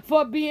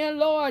 for being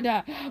Lord.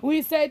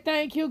 We say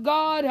thank you,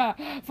 God,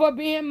 for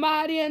being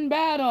mighty in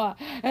battle.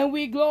 And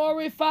we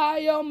glorify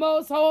your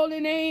most holy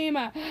name.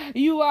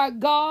 You are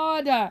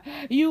God.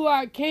 You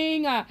are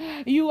King.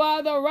 You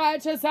are the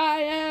righteous I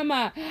am.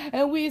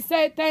 And we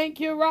say thank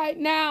you right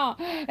now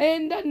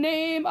in the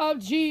name of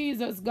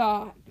Jesus,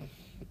 God.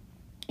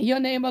 Your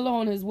name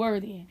alone is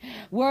worthy,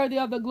 worthy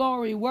of the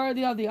glory,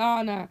 worthy of the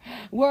honor,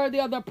 worthy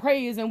of the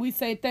praise. And we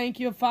say thank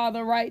you,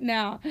 Father, right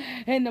now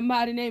in the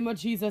mighty name of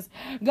Jesus.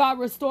 God,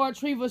 restore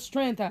Treva's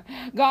strength.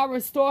 God,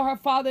 restore her,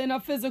 Father, in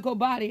her physical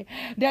body,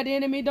 that the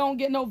enemy don't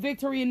get no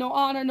victory, no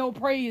honor, no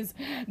praise.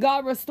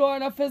 God, restore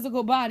in her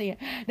physical body,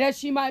 that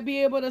she might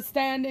be able to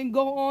stand and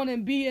go on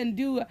and be and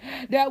do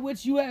that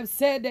which you have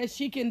said that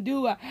she can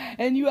do,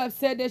 and you have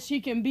said that she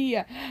can be,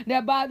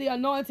 that by the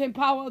anointing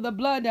power of the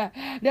blood,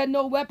 that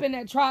no weapon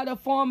that try to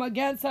form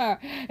against her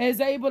is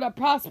able to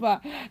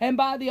prosper. And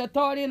by the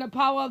authority and the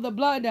power of the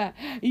blood,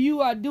 you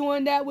are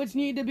doing that which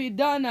need to be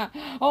done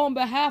on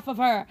behalf of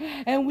her.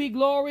 And we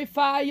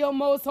glorify your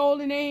most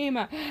holy name.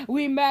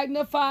 We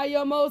magnify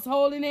your most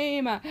holy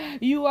name.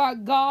 You are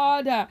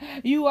God.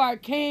 You are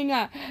King.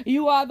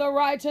 You are the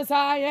righteous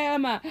I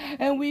am.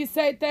 And we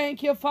say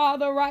thank you,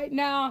 Father, right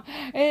now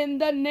in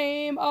the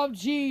name of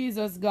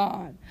Jesus,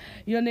 God.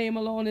 Your name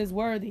alone is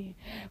worthy.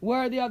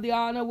 Worthy of the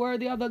honor,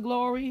 worthy of the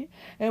glory,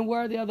 and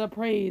worthy of the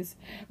praise.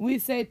 We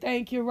say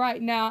thank you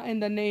right now in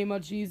the name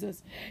of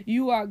Jesus.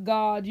 You are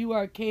God. You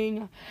are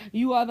King.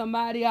 You are the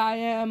mighty I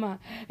am.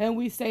 And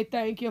we say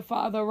thank you,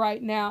 Father,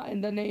 right now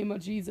in the name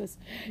of Jesus.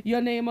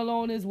 Your name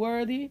alone is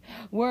worthy.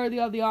 Worthy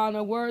of the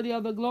honor, worthy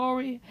of the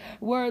glory,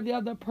 worthy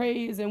of the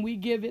praise. And we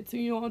give it to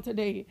you on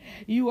today.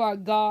 You are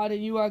God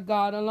and you are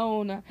God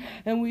alone.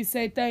 And we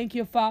say thank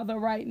you, Father,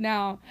 right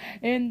now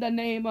in the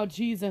name of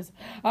Jesus.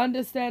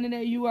 Understanding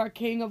that you are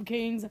King of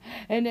kings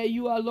and that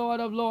you are Lord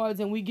of lords.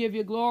 And we give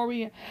you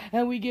glory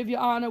and we give you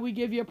honor. We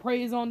give you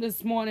praise on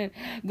this morning.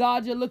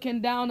 God, you're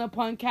looking down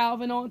upon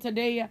Calvin on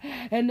today.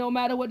 And no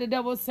matter what the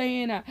devil's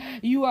saying,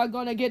 you are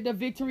going to get the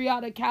victory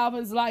out of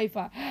Calvin's life.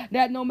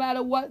 That no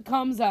matter what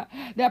comes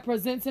that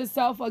presents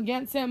itself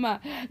against him,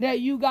 that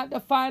you got the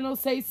final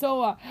say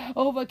so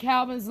over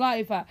Calvin's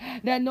life.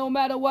 That no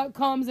matter what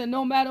comes and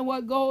no matter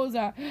what goes,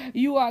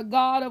 you are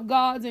God of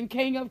gods and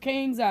King of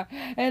kings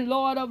and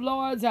Lord of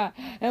lords.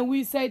 And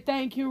we say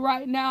thank you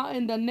right now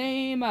in the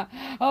name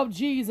of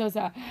Jesus,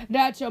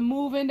 that you're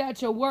moving,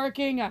 that you're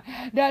working,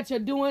 that you're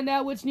doing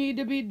that which need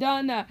to be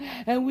done.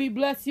 And we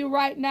bless you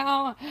right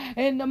now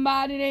in the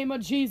mighty name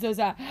of Jesus.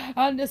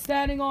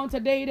 Understanding on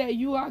today that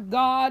you are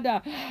God,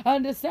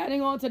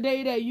 understanding on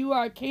today that you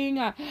are King,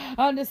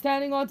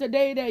 understanding on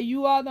today that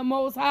you are the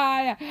Most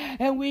High,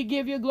 and we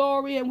give you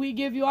glory and we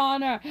give you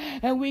honor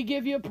and we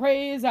give you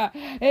praise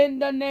in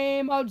the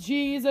name of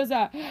Jesus.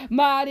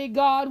 Mighty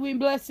God, we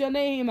bless your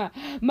name.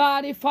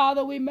 Mighty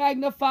Father, we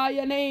magnify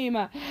your name.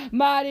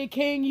 Mighty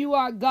King, you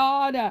are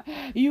God.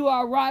 You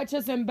are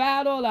righteous in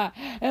battle.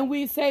 And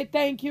we say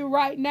thank you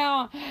right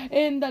now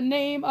in the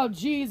name of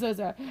Jesus.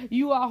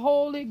 You are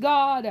holy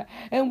God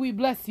and we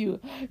bless you.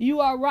 You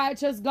are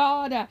righteous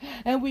God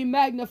and we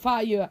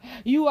magnify you.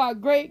 You are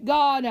great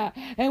God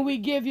and we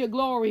give you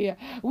glory.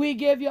 We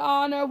give you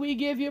honor. We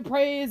give you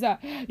praise.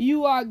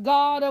 You are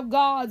God of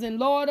gods and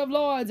Lord of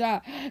lords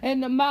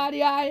and the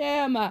mighty I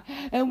am.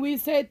 And we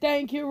say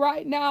thank you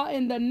right now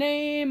in the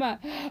name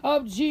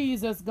of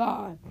Jesus,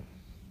 God.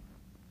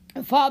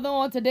 Father,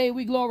 on today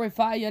we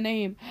glorify your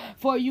name,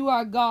 for you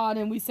are God,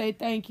 and we say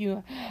thank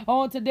you.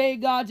 On today,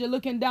 God, you're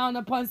looking down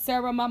upon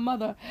Sarah, my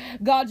mother.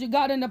 God, you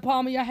got in the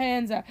palm of your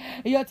hands.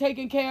 You're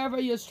taking care of her.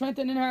 You're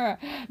strengthening her.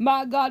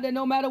 My God, that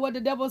no matter what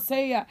the devil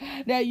say,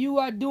 that you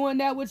are doing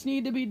that which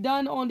need to be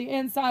done on the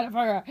inside of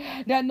her.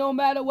 That no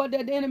matter what the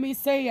enemy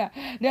say,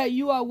 that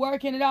you are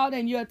working it out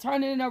and you're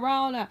turning it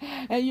around,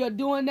 and you're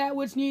doing that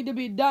which need to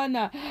be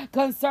done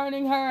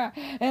concerning her.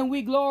 And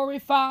we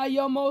glorify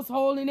your most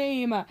holy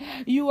name.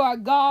 You are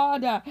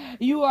God,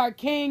 you are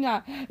King,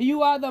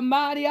 you are the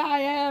mighty I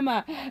am,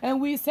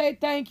 and we say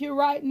thank you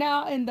right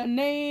now in the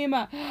name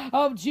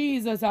of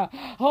Jesus.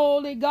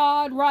 Holy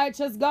God,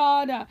 righteous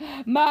God,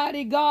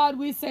 mighty God,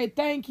 we say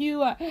thank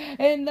you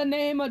in the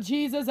name of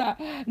Jesus,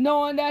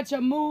 knowing that you're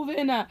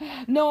moving,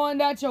 knowing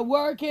that you're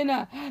working,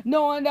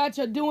 knowing that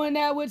you're doing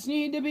that which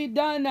need to be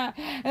done,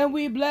 and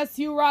we bless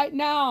you right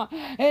now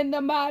in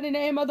the mighty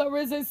name of the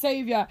risen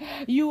Savior.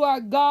 You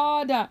are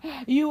God,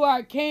 you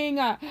are King,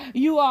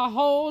 you are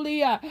holy,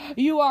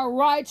 you are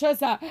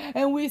righteous,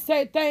 and we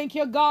say thank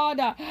you, God,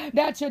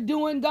 that you're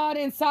doing, God,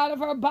 inside of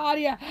her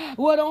body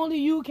what only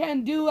you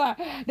can do.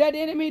 That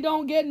enemy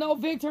don't get no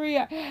victory,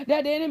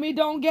 that enemy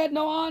don't get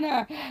no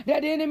honor,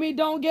 that enemy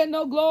don't get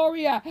no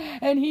glory,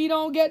 and he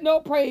don't get no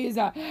praise.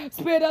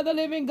 Spirit of the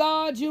living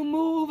God, you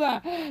move,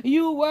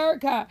 you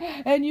work,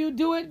 and you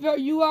do it, for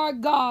you are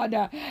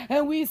God,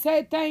 and we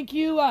say thank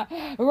you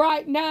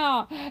right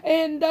now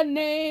in the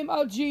name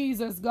of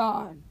Jesus,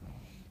 God.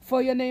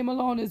 For your name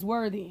alone is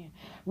worthy.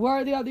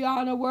 Worthy of the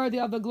honor, worthy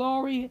of the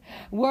glory,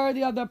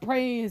 worthy of the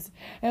praise.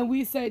 And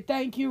we say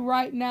thank you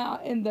right now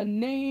in the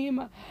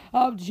name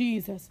of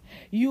Jesus.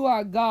 You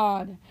are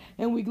God,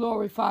 and we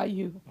glorify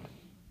you.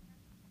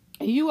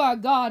 You are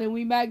God, and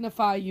we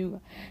magnify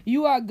you.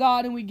 You are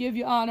God, and we give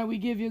you honor, we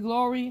give you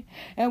glory,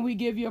 and we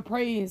give you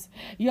praise.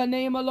 Your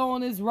name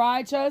alone is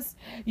righteous.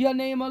 Your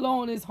name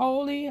alone is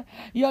holy.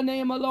 Your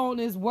name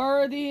alone is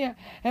worthy,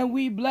 and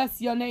we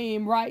bless your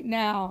name right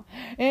now.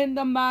 In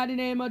the mighty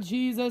name of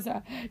Jesus,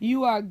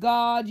 you are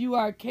God, you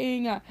are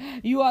King,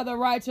 you are the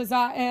righteous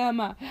I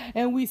am,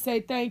 and we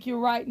say thank you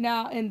right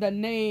now in the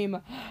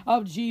name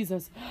of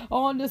Jesus.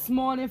 On this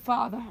morning,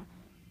 Father,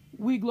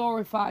 we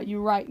glorify you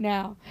right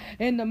now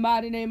in the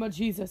mighty name of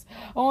Jesus.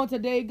 On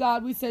today,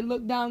 God, we say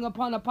look down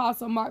upon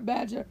Apostle Mark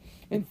Badger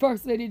and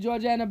First Lady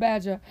Georgiana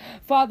Badger.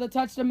 Father,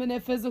 touch them in their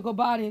physical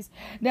bodies,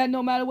 that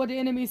no matter what the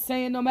enemy's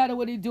saying, no matter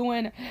what he's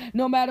doing,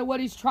 no matter what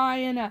he's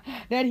trying,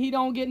 that he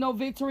don't get no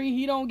victory,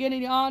 he don't get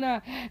any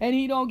honor, and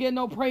he don't get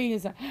no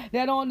praise.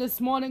 That on this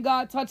morning,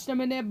 God, touch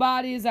them in their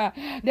bodies,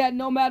 that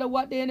no matter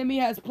what the enemy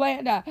has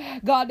planned,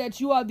 God,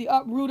 that you are the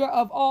uprooter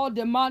of all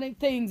demonic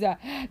things that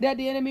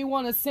the enemy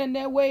want to send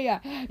their way.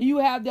 You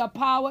have the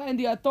power and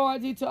the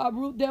authority to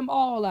uproot them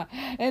all.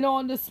 And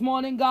on this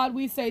morning, God,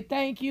 we say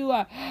thank you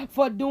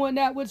for doing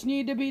that which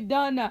need to be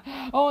done.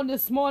 On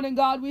this morning,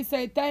 God, we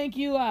say thank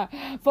you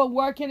for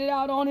working it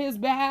out on his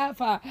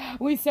behalf.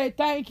 We say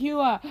thank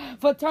you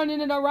for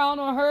turning it around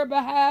on her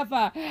behalf.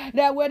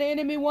 That where the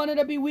enemy wanted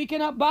to be weak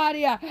in her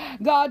body,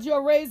 God,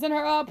 you're raising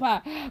her up.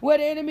 Where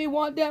the enemy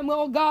want them,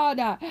 oh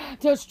God,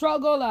 to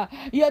struggle,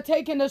 you're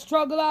taking the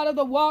struggle out of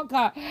the walk.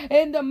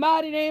 In the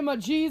mighty name of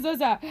Jesus,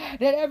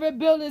 that every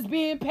bill is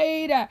being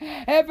paid,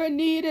 every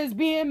need is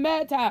being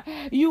met.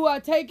 You are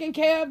taking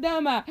care of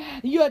them.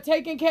 You are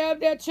taking care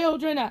of their children.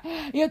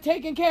 You're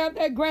taking care of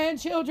their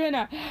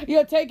grandchildren.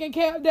 You're taking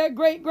care of their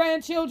great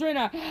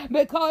grandchildren,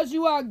 because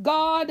you are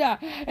God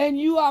and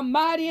you are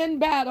mighty in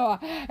battle.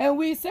 And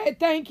we say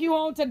thank you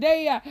on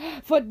today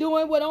for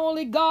doing what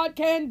only God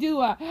can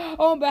do.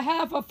 On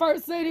behalf of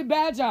First Lady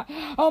Badger,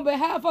 on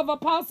behalf of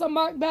Apostle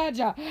Mark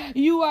Badger,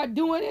 you are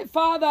doing it,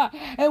 Father,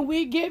 and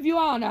we give you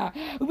honor,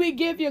 we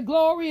give you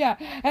glory,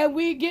 and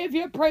we give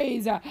you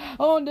praise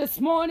on this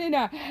morning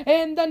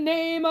in the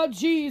name of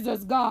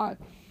Jesus, God.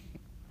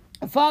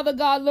 Father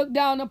God, look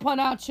down upon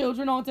our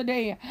children on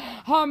today.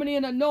 Harmony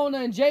and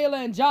Anona and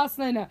Jayla and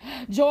Jocelyn,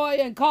 Joy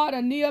and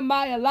Carter,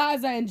 Nehemiah,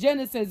 Eliza and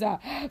Genesis.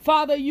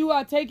 Father, you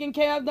are taking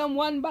care of them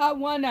one by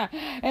one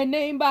and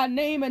name by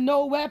name, and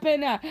no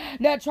weapon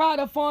that try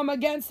to form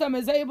against them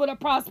is able to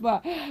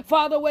prosper.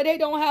 Father, where they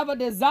don't have a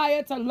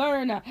desire to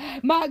learn,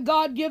 my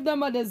God, give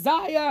them a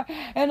desire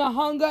and a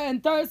hunger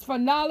and thirst for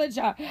knowledge,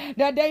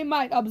 that they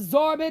might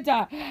absorb it,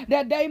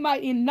 that they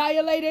might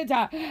annihilate it,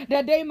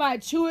 that they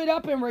might chew it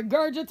up and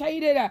regurgitate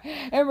it,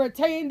 and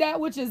retain that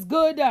which is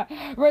good,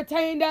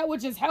 retain that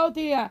which is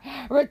healthy,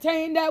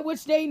 retain that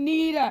which they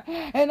need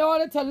in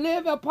order to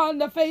live upon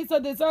the face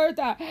of this earth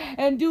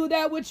and do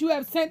that which you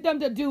have sent them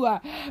to do.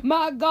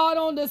 My God,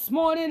 on this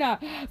morning,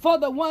 for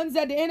the ones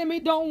that the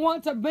enemy don't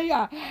want to be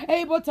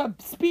able to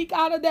speak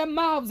out of their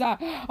mouths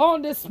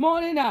on this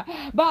morning,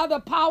 by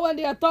the power and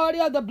the authority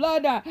of the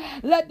blood,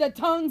 let the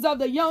tongues of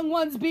the young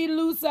ones be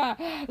loose,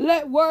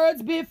 let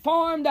words be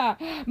formed,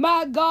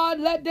 my God,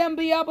 let them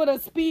be able to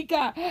speak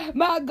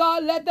My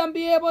God, let them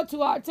be able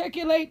to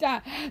articulate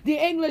the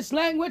English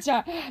language.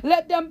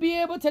 Let them be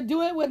able to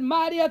do it with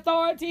mighty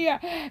authority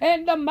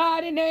in the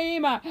mighty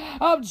name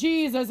of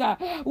Jesus.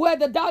 Where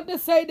the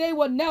doctors say they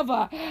will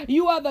never,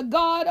 you are the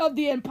God of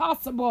the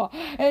impossible,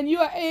 and you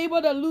are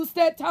able to loose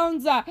their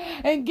tongues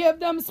and give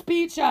them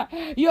speech.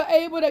 You're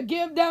able to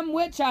give them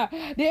which the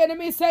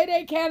enemy say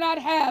they cannot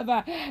have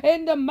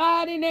in the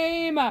mighty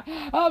name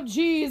of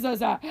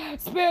Jesus.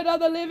 Spirit of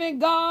the living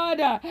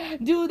God,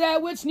 do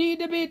that which need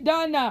to be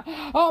done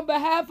on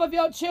behalf of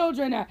your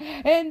children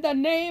in the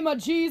name of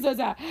Jesus.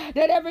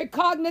 That every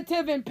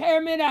cognitive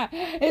impairment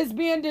is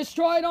being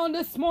destroyed on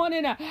this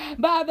morning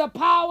by the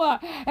power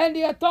and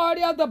the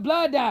authority of the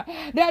blood,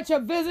 that you're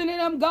visiting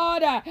them,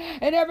 God,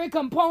 in every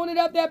component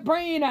of their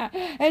brain,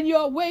 and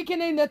you're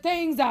awakening the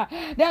things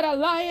that are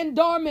lying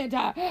dormant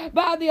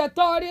by the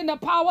authority and the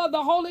power of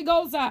the Holy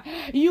Ghost.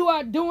 You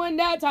are doing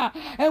that,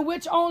 and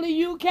which only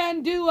you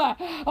can do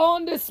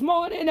on this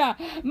morning.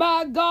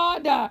 My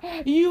God,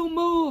 you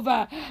move.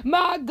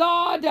 My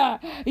God,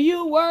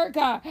 you work.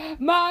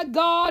 My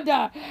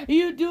God,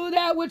 you do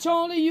that which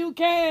only you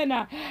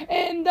can.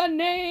 In the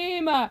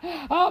name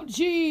of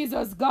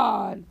Jesus,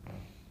 God.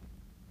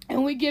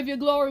 And we give you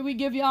glory, we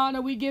give you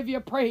honor, we give you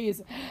praise.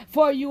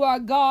 For you are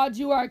God,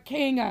 you are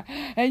King,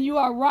 and you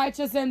are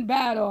righteous in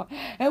battle.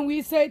 And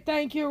we say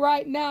thank you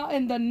right now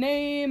in the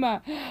name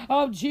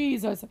of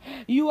Jesus.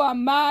 You are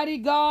mighty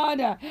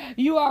God,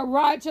 you are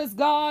righteous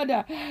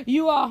God,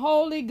 you are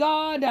holy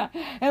God.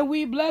 And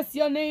we bless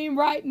your name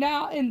right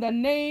now in the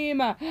name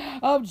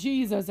of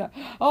Jesus.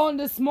 On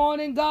this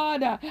morning,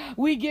 God,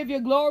 we give you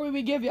glory,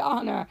 we give you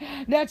honor.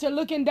 That you're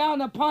looking down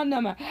upon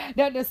them,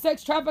 that the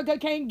sex trafficker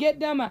can't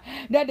get them,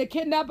 that the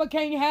kidnapper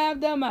can't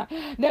have them,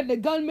 that the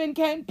gunman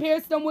can't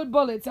pierce them with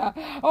bullets.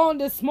 On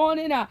this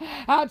morning,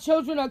 our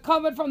children are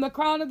covered from the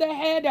crown of their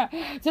head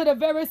to the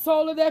very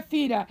sole of their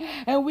feet.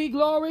 And we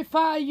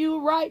glorify you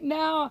right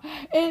now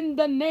in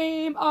the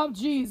name of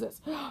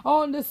Jesus.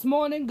 On this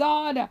morning,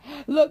 God,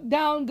 look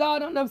down,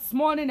 God, on this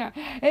morning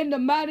in the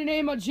mighty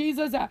name of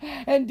Jesus,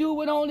 and do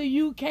what only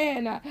you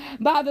can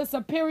by the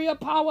superior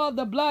power of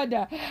the blood.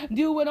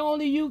 Do what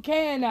only you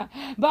can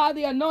by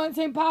the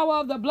anointing power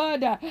of the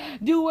blood.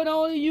 Do what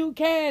only you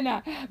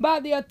can by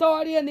the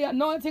authority and the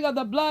anointing of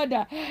the blood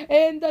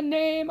in the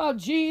name of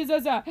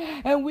Jesus.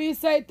 And we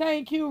say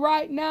thank you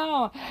right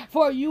now,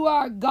 for you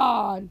are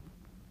God.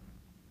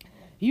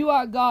 You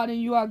are God,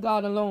 and you are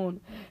God alone.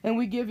 And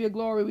we give you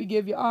glory, we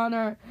give you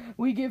honor,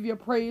 we give you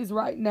praise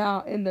right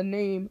now in the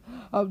name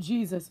of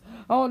Jesus.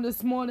 On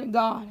this morning,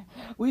 God,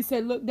 we say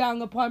look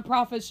down upon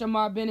Prophet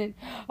Shamar Bennett.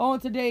 On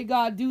today,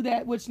 God, do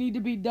that which need to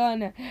be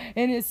done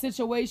in his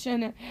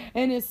situation,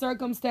 in his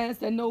circumstance,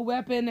 that no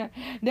weapon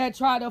that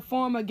try to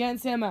form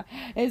against him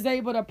is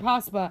able to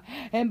prosper.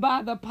 And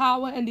by the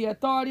power and the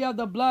authority of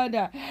the blood,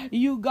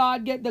 you,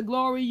 God, get the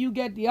glory, you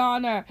get the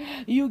honor,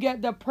 you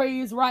get the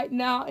praise right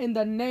now in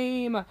the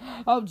name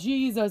of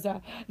Jesus.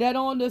 That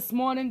on this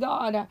morning,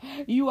 God,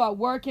 you are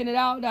working it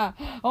out.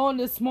 On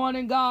this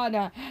morning,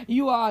 God,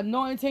 you are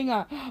anointing.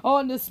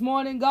 On this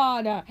morning,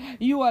 God,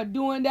 you are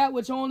doing that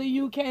which only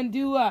you can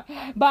do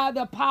by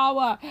the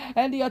power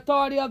and the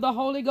authority of the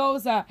Holy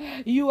Ghost.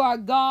 You are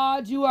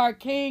God, you are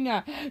King,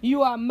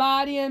 you are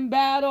mighty in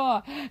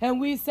battle.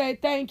 And we say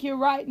thank you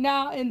right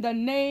now in the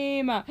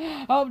name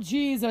of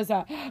Jesus.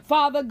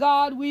 Father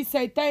God, we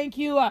say thank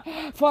you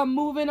for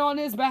moving on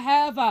his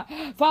behalf.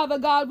 Father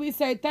God, we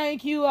say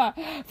thank you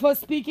for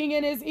speaking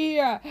in his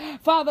ear.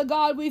 Father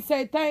God, we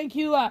say thank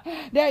you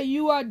that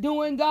you are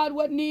doing, God,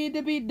 what need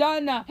to be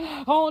done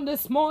on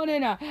this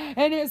morning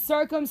in his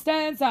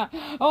circumstance,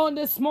 on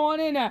this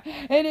morning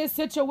in his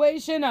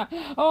situation,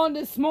 on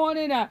this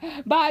morning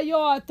by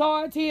your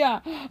authority,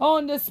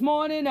 on this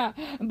morning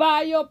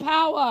by your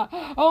power,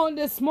 on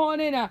this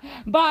morning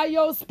by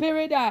your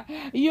spirit.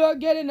 You're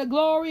getting the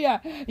glory,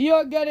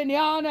 you're getting the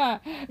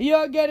honor,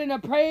 you're getting the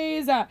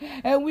praise,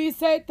 and we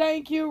say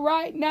thank you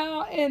right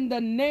now in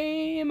the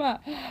name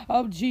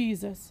of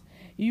Jesus.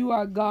 You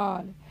are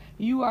God,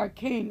 you are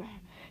King,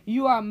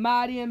 you are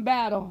mighty in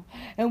battle.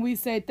 And we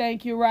say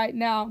thank you right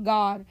now,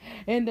 God,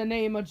 in the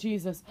name of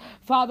Jesus.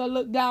 Father,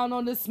 look down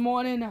on this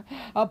morning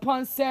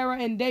upon Sarah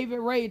and David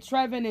Ray,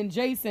 Trevin and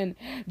Jason,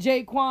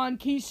 Jaquan,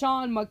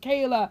 Keyshawn,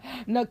 Michaela,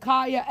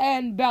 Nakaya,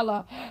 and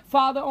Bella.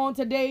 Father, on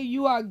today,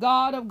 you are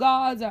God of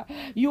gods.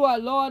 You are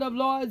Lord of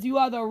lords. You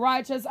are the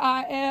righteous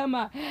I am.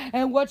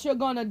 And what you're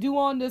going to do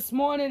on this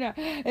morning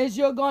is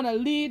you're going to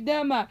lead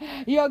them.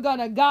 You're going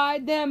to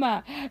guide them.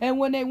 And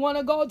when they want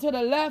to go to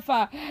the left,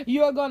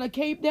 you're going to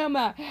keep them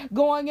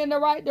going in the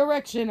right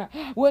direction.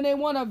 When they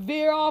want to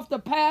veer off the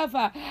path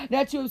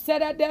that you've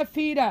set at their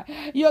feet,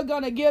 you're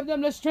going to give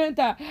them the strength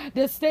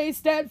to stay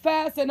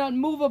steadfast and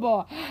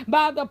unmovable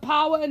by the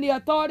power and the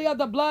authority of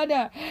the blood.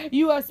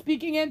 You are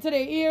speaking into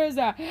their ears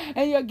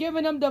and you're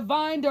giving them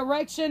divine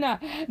direction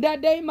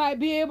that they might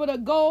be able to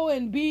go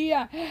and be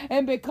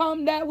and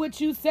become that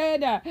which you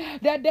said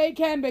that they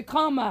can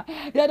become.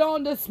 That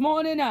on this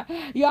morning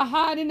you're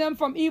hiding them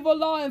from evil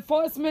law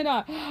enforcement.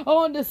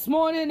 On this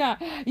morning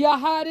you're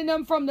hiding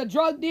them from the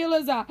drug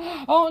dealers.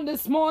 On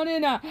this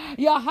morning,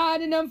 you're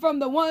hiding them from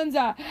the ones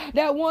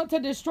that want to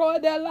destroy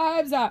their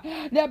lives,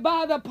 that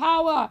by the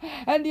power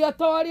and the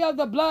authority of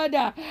the blood,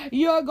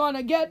 you're going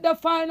to get the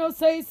final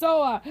say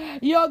so.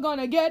 You're going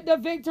to get the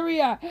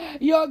victory.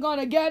 You're going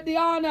to get the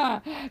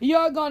honor.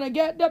 You're going to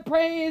get the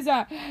praise.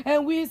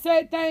 And we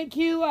say thank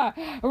you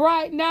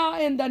right now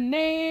in the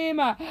name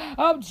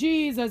of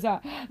Jesus,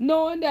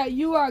 knowing that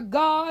you are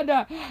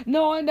God,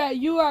 knowing that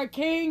you are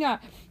King,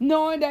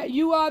 knowing that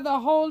you are the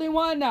Holy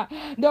One,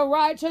 the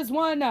righteous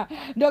one,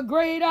 the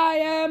great I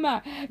am.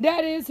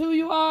 That is who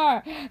you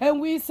are. And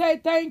we say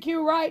thank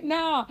you right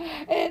now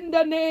in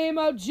the name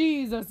of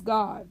Jesus,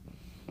 God.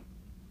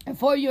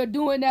 For you're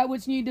doing that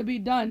which need to be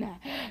done,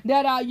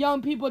 that our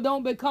young people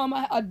don't become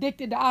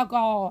addicted to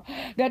alcohol,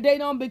 that they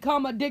don't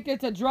become addicted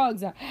to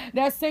drugs,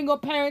 that single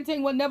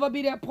parenting will never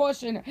be their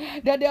portion,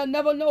 that they'll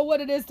never know what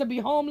it is to be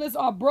homeless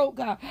or broke.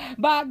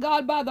 By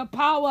God, by the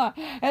power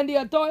and the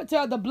authority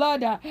of the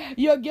blood,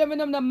 you're giving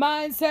them the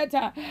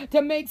mindset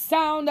to make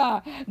sound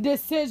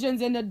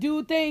decisions and to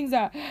do things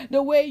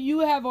the way you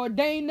have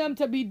ordained them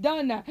to be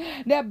done,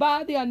 that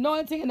by the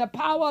anointing and the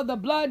power of the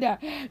blood,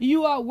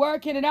 you are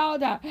working it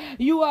out.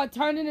 You are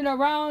turning it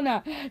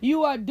around.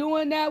 You are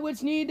doing that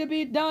which need to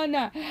be done.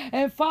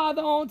 And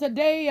Father, on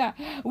today,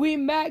 we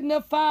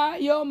magnify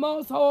your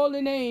most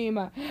holy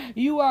name.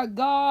 You are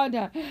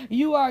God.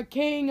 You are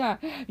King.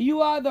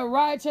 You are the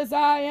righteous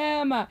I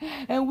am.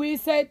 And we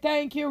say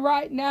thank you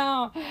right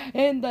now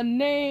in the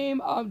name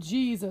of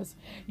Jesus.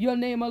 Your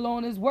name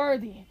alone is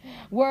worthy.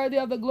 Worthy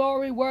of the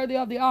glory, worthy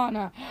of the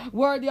honor,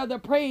 worthy of the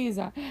praise.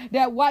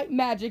 That white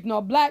magic, no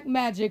black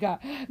magic,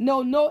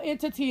 no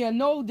entity, and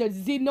no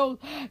disease,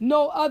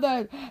 no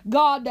other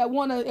God that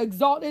want to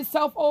exalt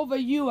itself over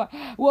you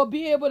will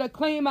be able to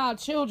claim our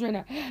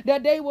children,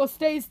 that they will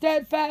stay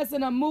steadfast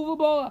and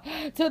unmovable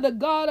to the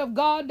God of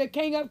God, the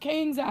King of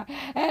kings,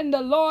 and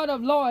the Lord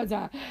of lords,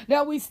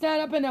 that we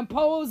stand up and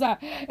impose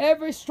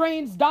every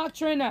strange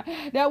doctrine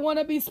that want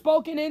to be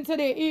spoken into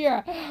their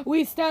ear.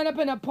 We stand up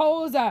and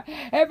oppose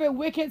every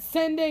wicked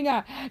sending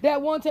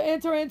that want to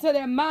enter into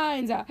their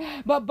minds,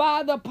 but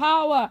by the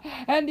power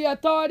and the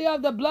authority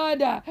of the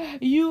blood,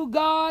 you,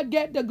 God,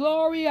 get the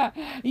glory.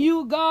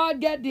 You, God,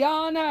 get the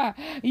honor.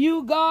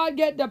 You, God,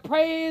 get the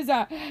praise.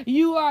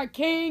 You are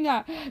King.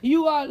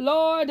 You are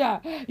Lord.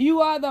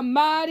 You are the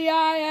mighty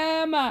I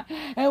am.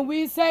 And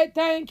we say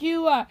thank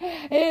you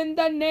in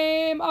the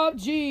name of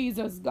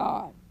Jesus,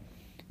 God.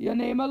 Your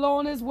name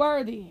alone is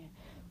worthy.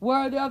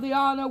 Worthy of the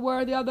honor,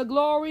 worthy of the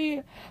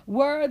glory,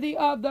 worthy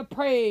of the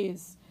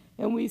praise.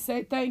 And we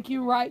say thank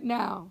you right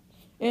now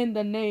in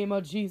the name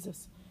of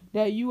Jesus,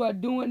 that you are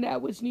doing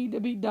that which need to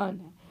be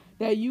done,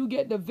 that you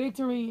get the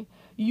victory,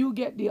 you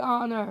get the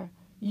honor,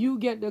 you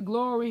get the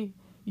glory,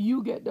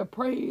 you get the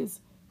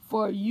praise,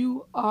 for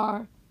you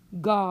are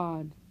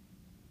God.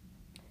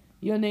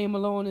 Your name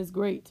alone is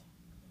great.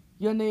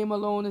 Your name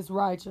alone is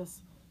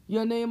righteous.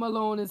 Your name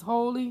alone is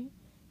holy,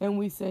 and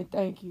we say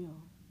thank you.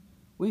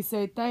 We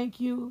say thank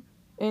you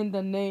in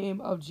the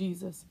name of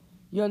Jesus.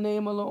 Your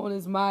name alone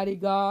is mighty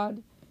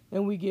God,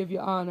 and we give you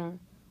honor.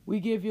 We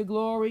give you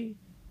glory.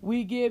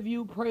 We give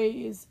you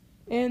praise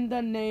in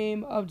the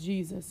name of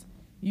Jesus.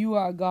 You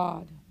are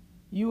God.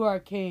 You are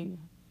King.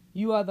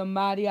 You are the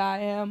mighty I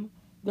am,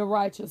 the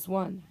righteous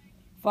one.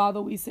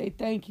 Father, we say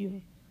thank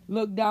you.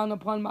 Look down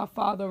upon my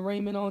father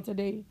Raymond on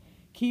today.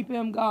 Keep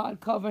him, God.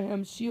 Cover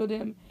him, shield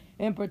him,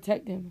 and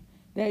protect him.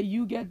 That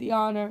you get the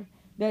honor,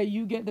 that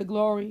you get the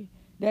glory,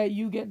 that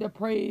you get the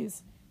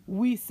praise.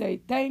 We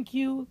say thank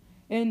you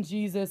in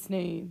Jesus'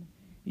 name.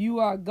 You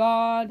are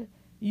God.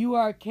 You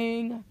are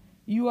King.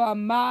 You are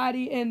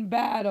mighty in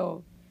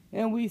battle.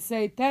 And we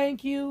say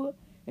thank you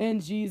in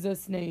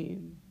Jesus'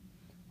 name.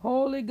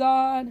 Holy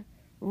God,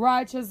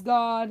 righteous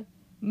God,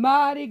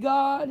 mighty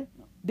God,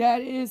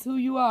 that is who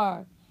you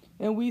are.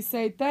 And we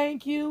say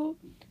thank you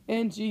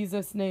in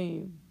Jesus'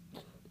 name.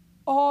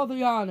 All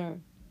the honor,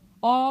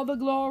 all the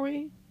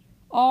glory,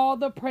 all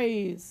the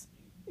praise,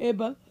 it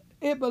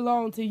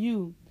belongs to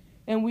you.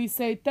 And we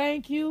say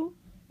thank you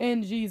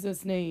in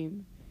Jesus'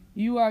 name.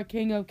 You are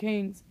King of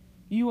kings.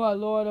 You are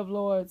Lord of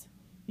lords.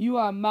 You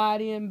are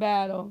mighty in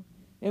battle.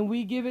 And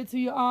we give it to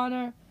you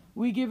honor.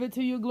 We give it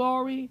to you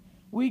glory.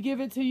 We give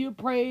it to you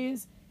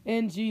praise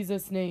in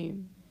Jesus'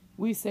 name.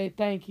 We say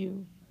thank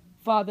you,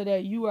 Father,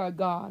 that you are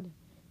God,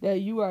 that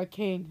you are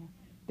King,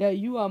 that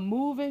you are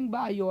moving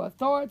by your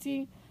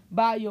authority,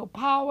 by your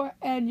power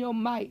and your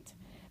might.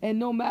 And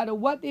no matter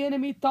what the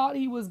enemy thought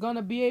he was going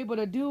to be able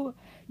to do,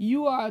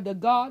 you are the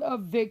God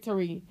of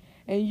victory.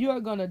 And you are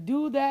going to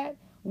do that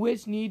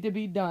which need to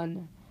be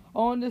done.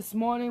 On this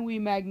morning, we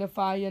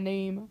magnify your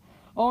name.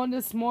 On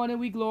this morning,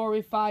 we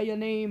glorify your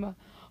name.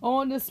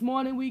 On this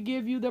morning, we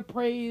give you the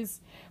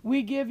praise.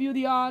 We give you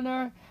the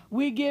honor.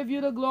 We give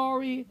you the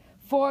glory,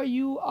 for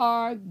you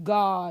are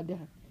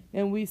God.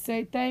 And we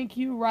say thank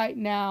you right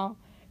now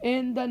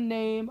in the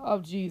name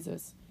of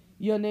Jesus.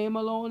 Your name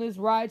alone is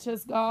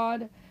righteous,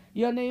 God.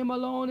 Your name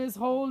alone is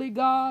holy,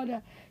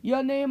 God.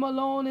 Your name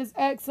alone is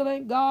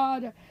excellent,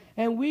 God.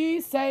 And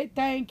we say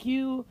thank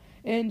you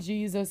in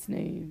Jesus'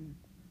 name.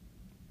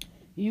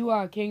 You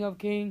are King of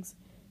kings.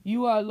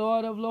 You are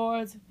Lord of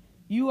lords.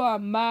 You are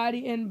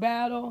mighty in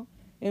battle,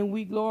 and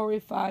we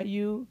glorify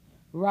you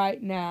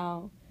right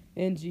now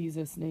in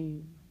Jesus'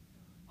 name.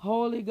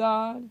 Holy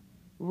God,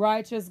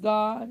 righteous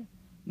God,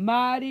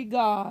 mighty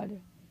God,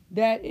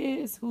 that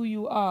is who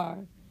you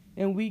are,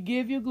 and we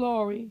give you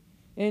glory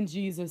in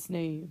Jesus'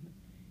 name.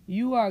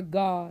 You are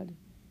God.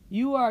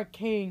 You are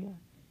King.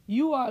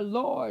 You are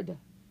Lord,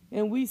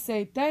 and we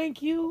say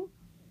thank you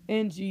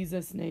in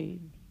Jesus'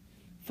 name.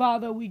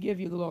 Father, we give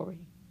you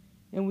glory,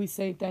 and we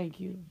say thank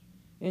you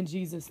in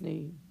Jesus'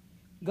 name.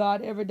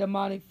 God, every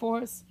demonic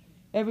force,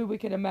 every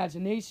wicked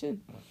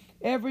imagination,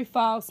 every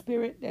foul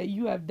spirit that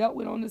you have dealt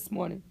with on this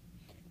morning,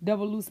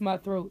 devil, loose my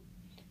throat.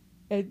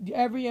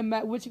 Every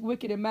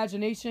wicked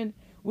imagination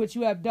which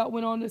you have dealt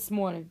with on this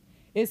morning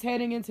is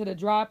heading into the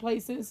dry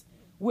places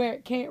where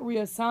it can't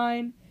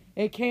reassign,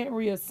 it can't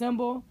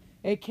reassemble,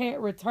 it can't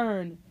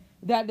return.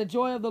 That the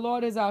joy of the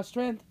Lord is our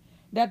strength,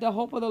 that the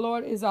hope of the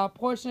Lord is our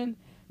portion,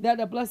 that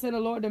the blessing of the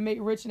Lord to make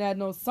rich and add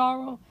no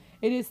sorrow.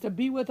 It is to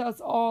be with us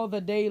all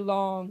the day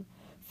long.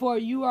 For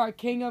you are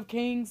King of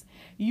kings,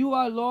 you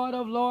are Lord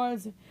of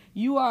lords,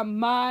 you are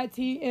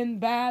mighty in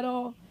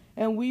battle,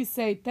 and we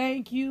say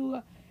thank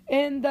you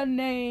in the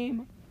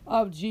name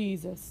of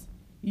Jesus.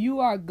 You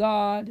are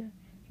God,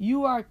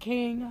 you are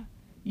King,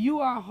 you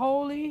are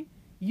holy,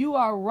 you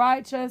are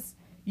righteous,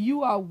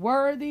 you are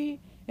worthy,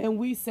 and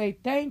we say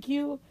thank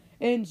you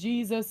in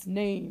Jesus'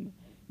 name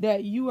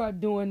that you are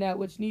doing that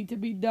which need to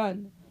be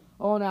done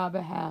on our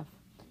behalf.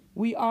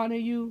 We honor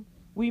you,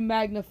 we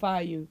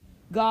magnify you.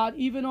 God,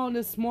 even on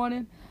this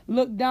morning,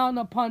 look down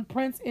upon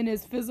Prince in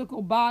his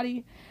physical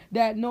body,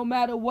 that no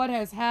matter what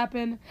has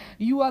happened,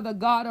 you are the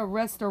God of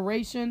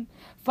restoration.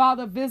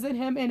 Father, visit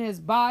him in his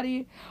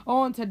body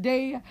on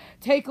today.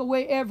 Take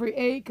away every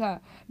ache,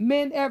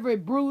 mend every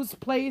bruised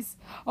place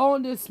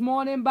on this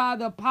morning by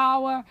the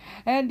power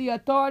and the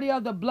authority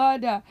of the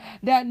blood,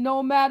 that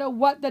no matter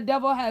what the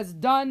devil has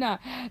done,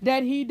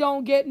 that he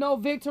don't get no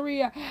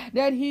victory,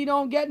 that he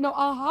don't get no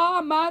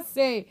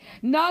mase,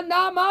 na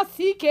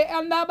masike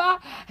andaba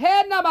he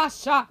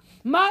nabasha.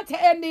 My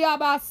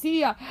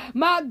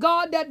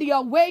God, that the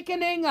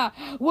awakening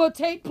will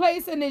take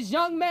place in this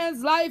young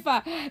man's life.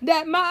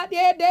 That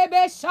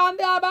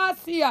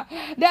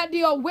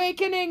the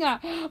awakening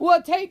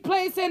will take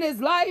place in his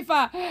life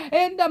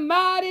in the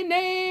mighty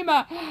name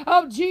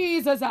of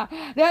Jesus.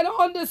 That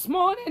on this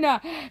morning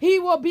he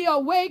will be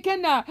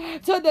awakened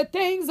to the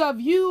things of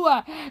you.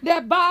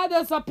 That by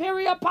the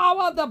superior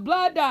power of the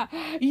blood,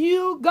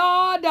 you,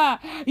 God,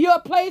 you're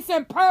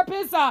placing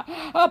purpose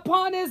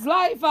upon his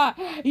life.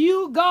 You,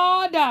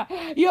 God,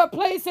 you're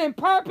placing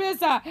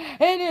purpose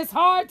in his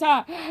heart.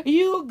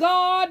 You,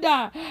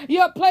 God,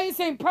 you're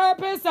placing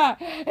purpose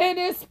in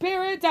his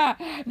spirit,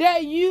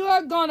 that you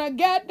are going to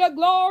get the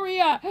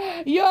glory.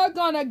 You're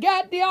going to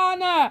get the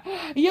honor.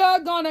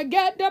 You're going to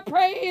get the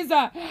praise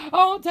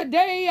on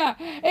today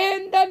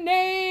in the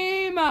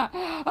name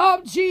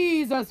of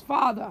Jesus,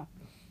 Father.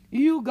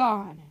 You,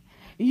 God.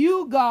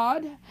 You,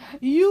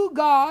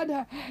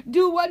 God,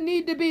 do what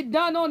need to be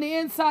done on the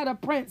inside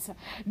of Prince,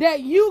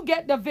 that you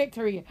get the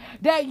victory,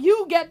 that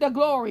you get the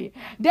glory,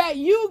 that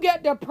you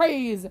get the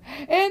praise.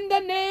 In the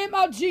name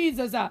of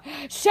Jesus,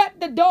 shut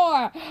the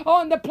door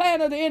on the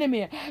plan of the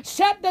enemy.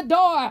 Shut the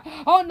door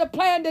on the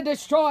plan to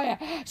destroy.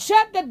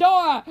 Shut the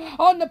door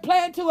on the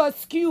plan to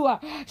eschew.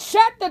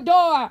 Shut the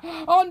door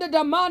on the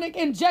demonic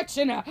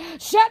injection.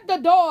 Shut the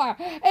door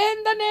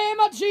in the name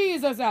of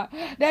Jesus,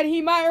 that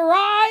he might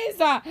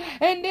rise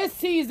in this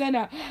season,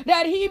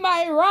 that he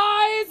might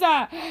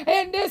rise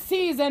in this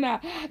season,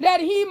 that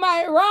he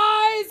might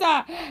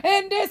rise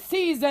in this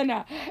season,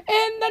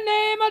 in the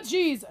name of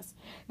Jesus,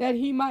 that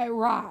he might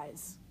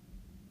rise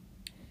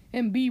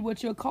and be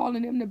what you're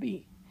calling him to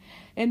be,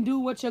 and do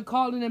what you're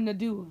calling him to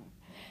do,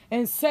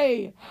 and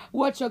say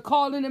what you're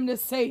calling him to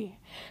say,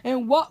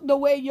 and walk the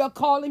way you're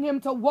calling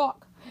him to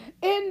walk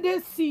in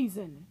this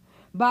season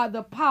by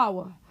the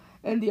power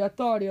and the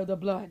authority of the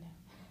blood.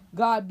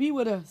 God, be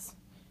with us.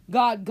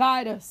 God,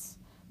 guide us.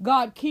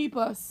 God, keep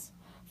us.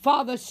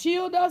 Father,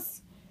 shield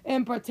us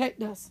and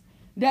protect us,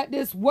 that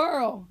this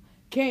world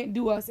can't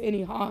do us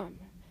any harm.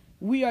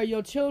 We are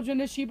your children,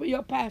 the sheep of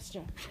your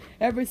pasture.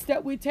 Every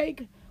step we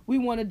take, we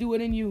want to do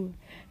it in you.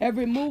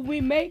 Every move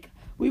we make,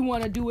 we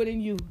want to do it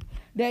in you.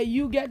 That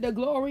you get the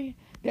glory,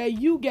 that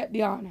you get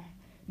the honor,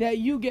 that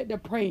you get the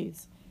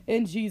praise.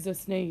 In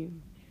Jesus'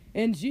 name.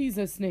 In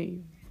Jesus'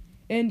 name.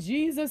 In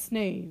Jesus'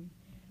 name.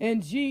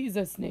 In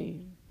Jesus'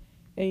 name.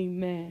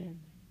 Amen.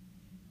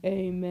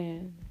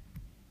 Amen.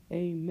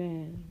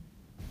 Amen.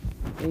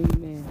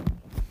 Amen.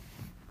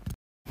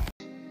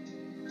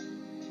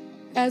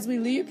 As we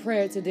lead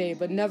prayer today,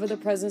 but never the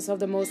presence of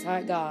the Most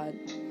High God,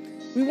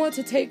 we want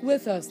to take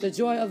with us the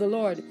joy of the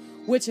Lord,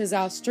 which is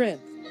our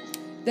strength,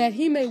 that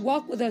he may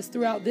walk with us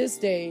throughout this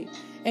day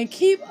and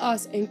keep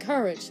us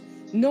encouraged,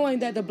 knowing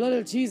that the blood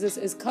of Jesus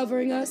is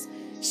covering us,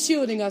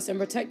 shielding us, and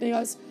protecting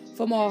us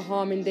from all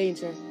harm and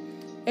danger.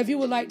 If you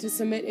would like to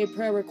submit a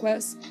prayer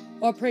request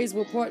or praise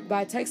report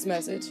by text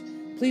message,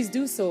 please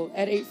do so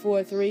at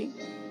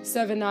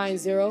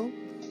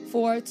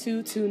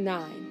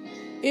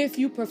 888-790-4229. If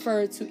you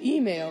prefer to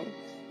email,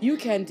 you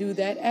can do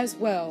that as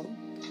well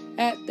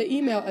at the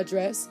email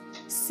address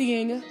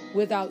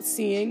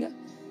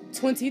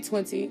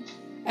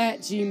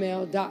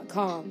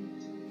seeingwithoutseeing2020@gmail.com.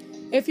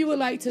 If you would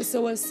like to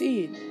sow a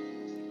seed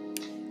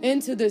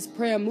into this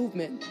prayer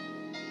movement,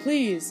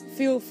 please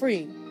feel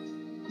free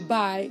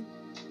by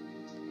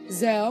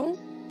Zelle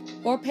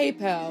or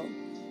PayPal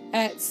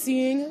at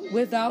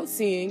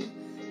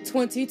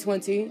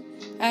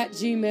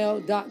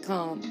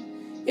seeingwithoutseeing2020@gmail.com.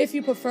 If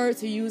you prefer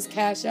to use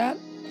Cash App,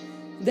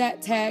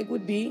 that tag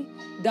would be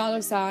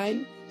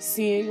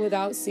 $Seeing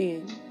Without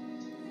Seeing.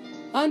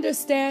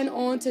 Understand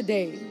on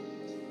today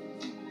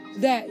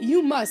that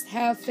you must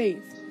have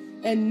faith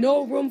and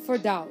no room for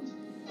doubt.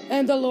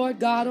 And the Lord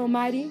God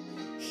Almighty,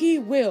 He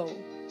will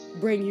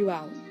bring you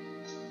out.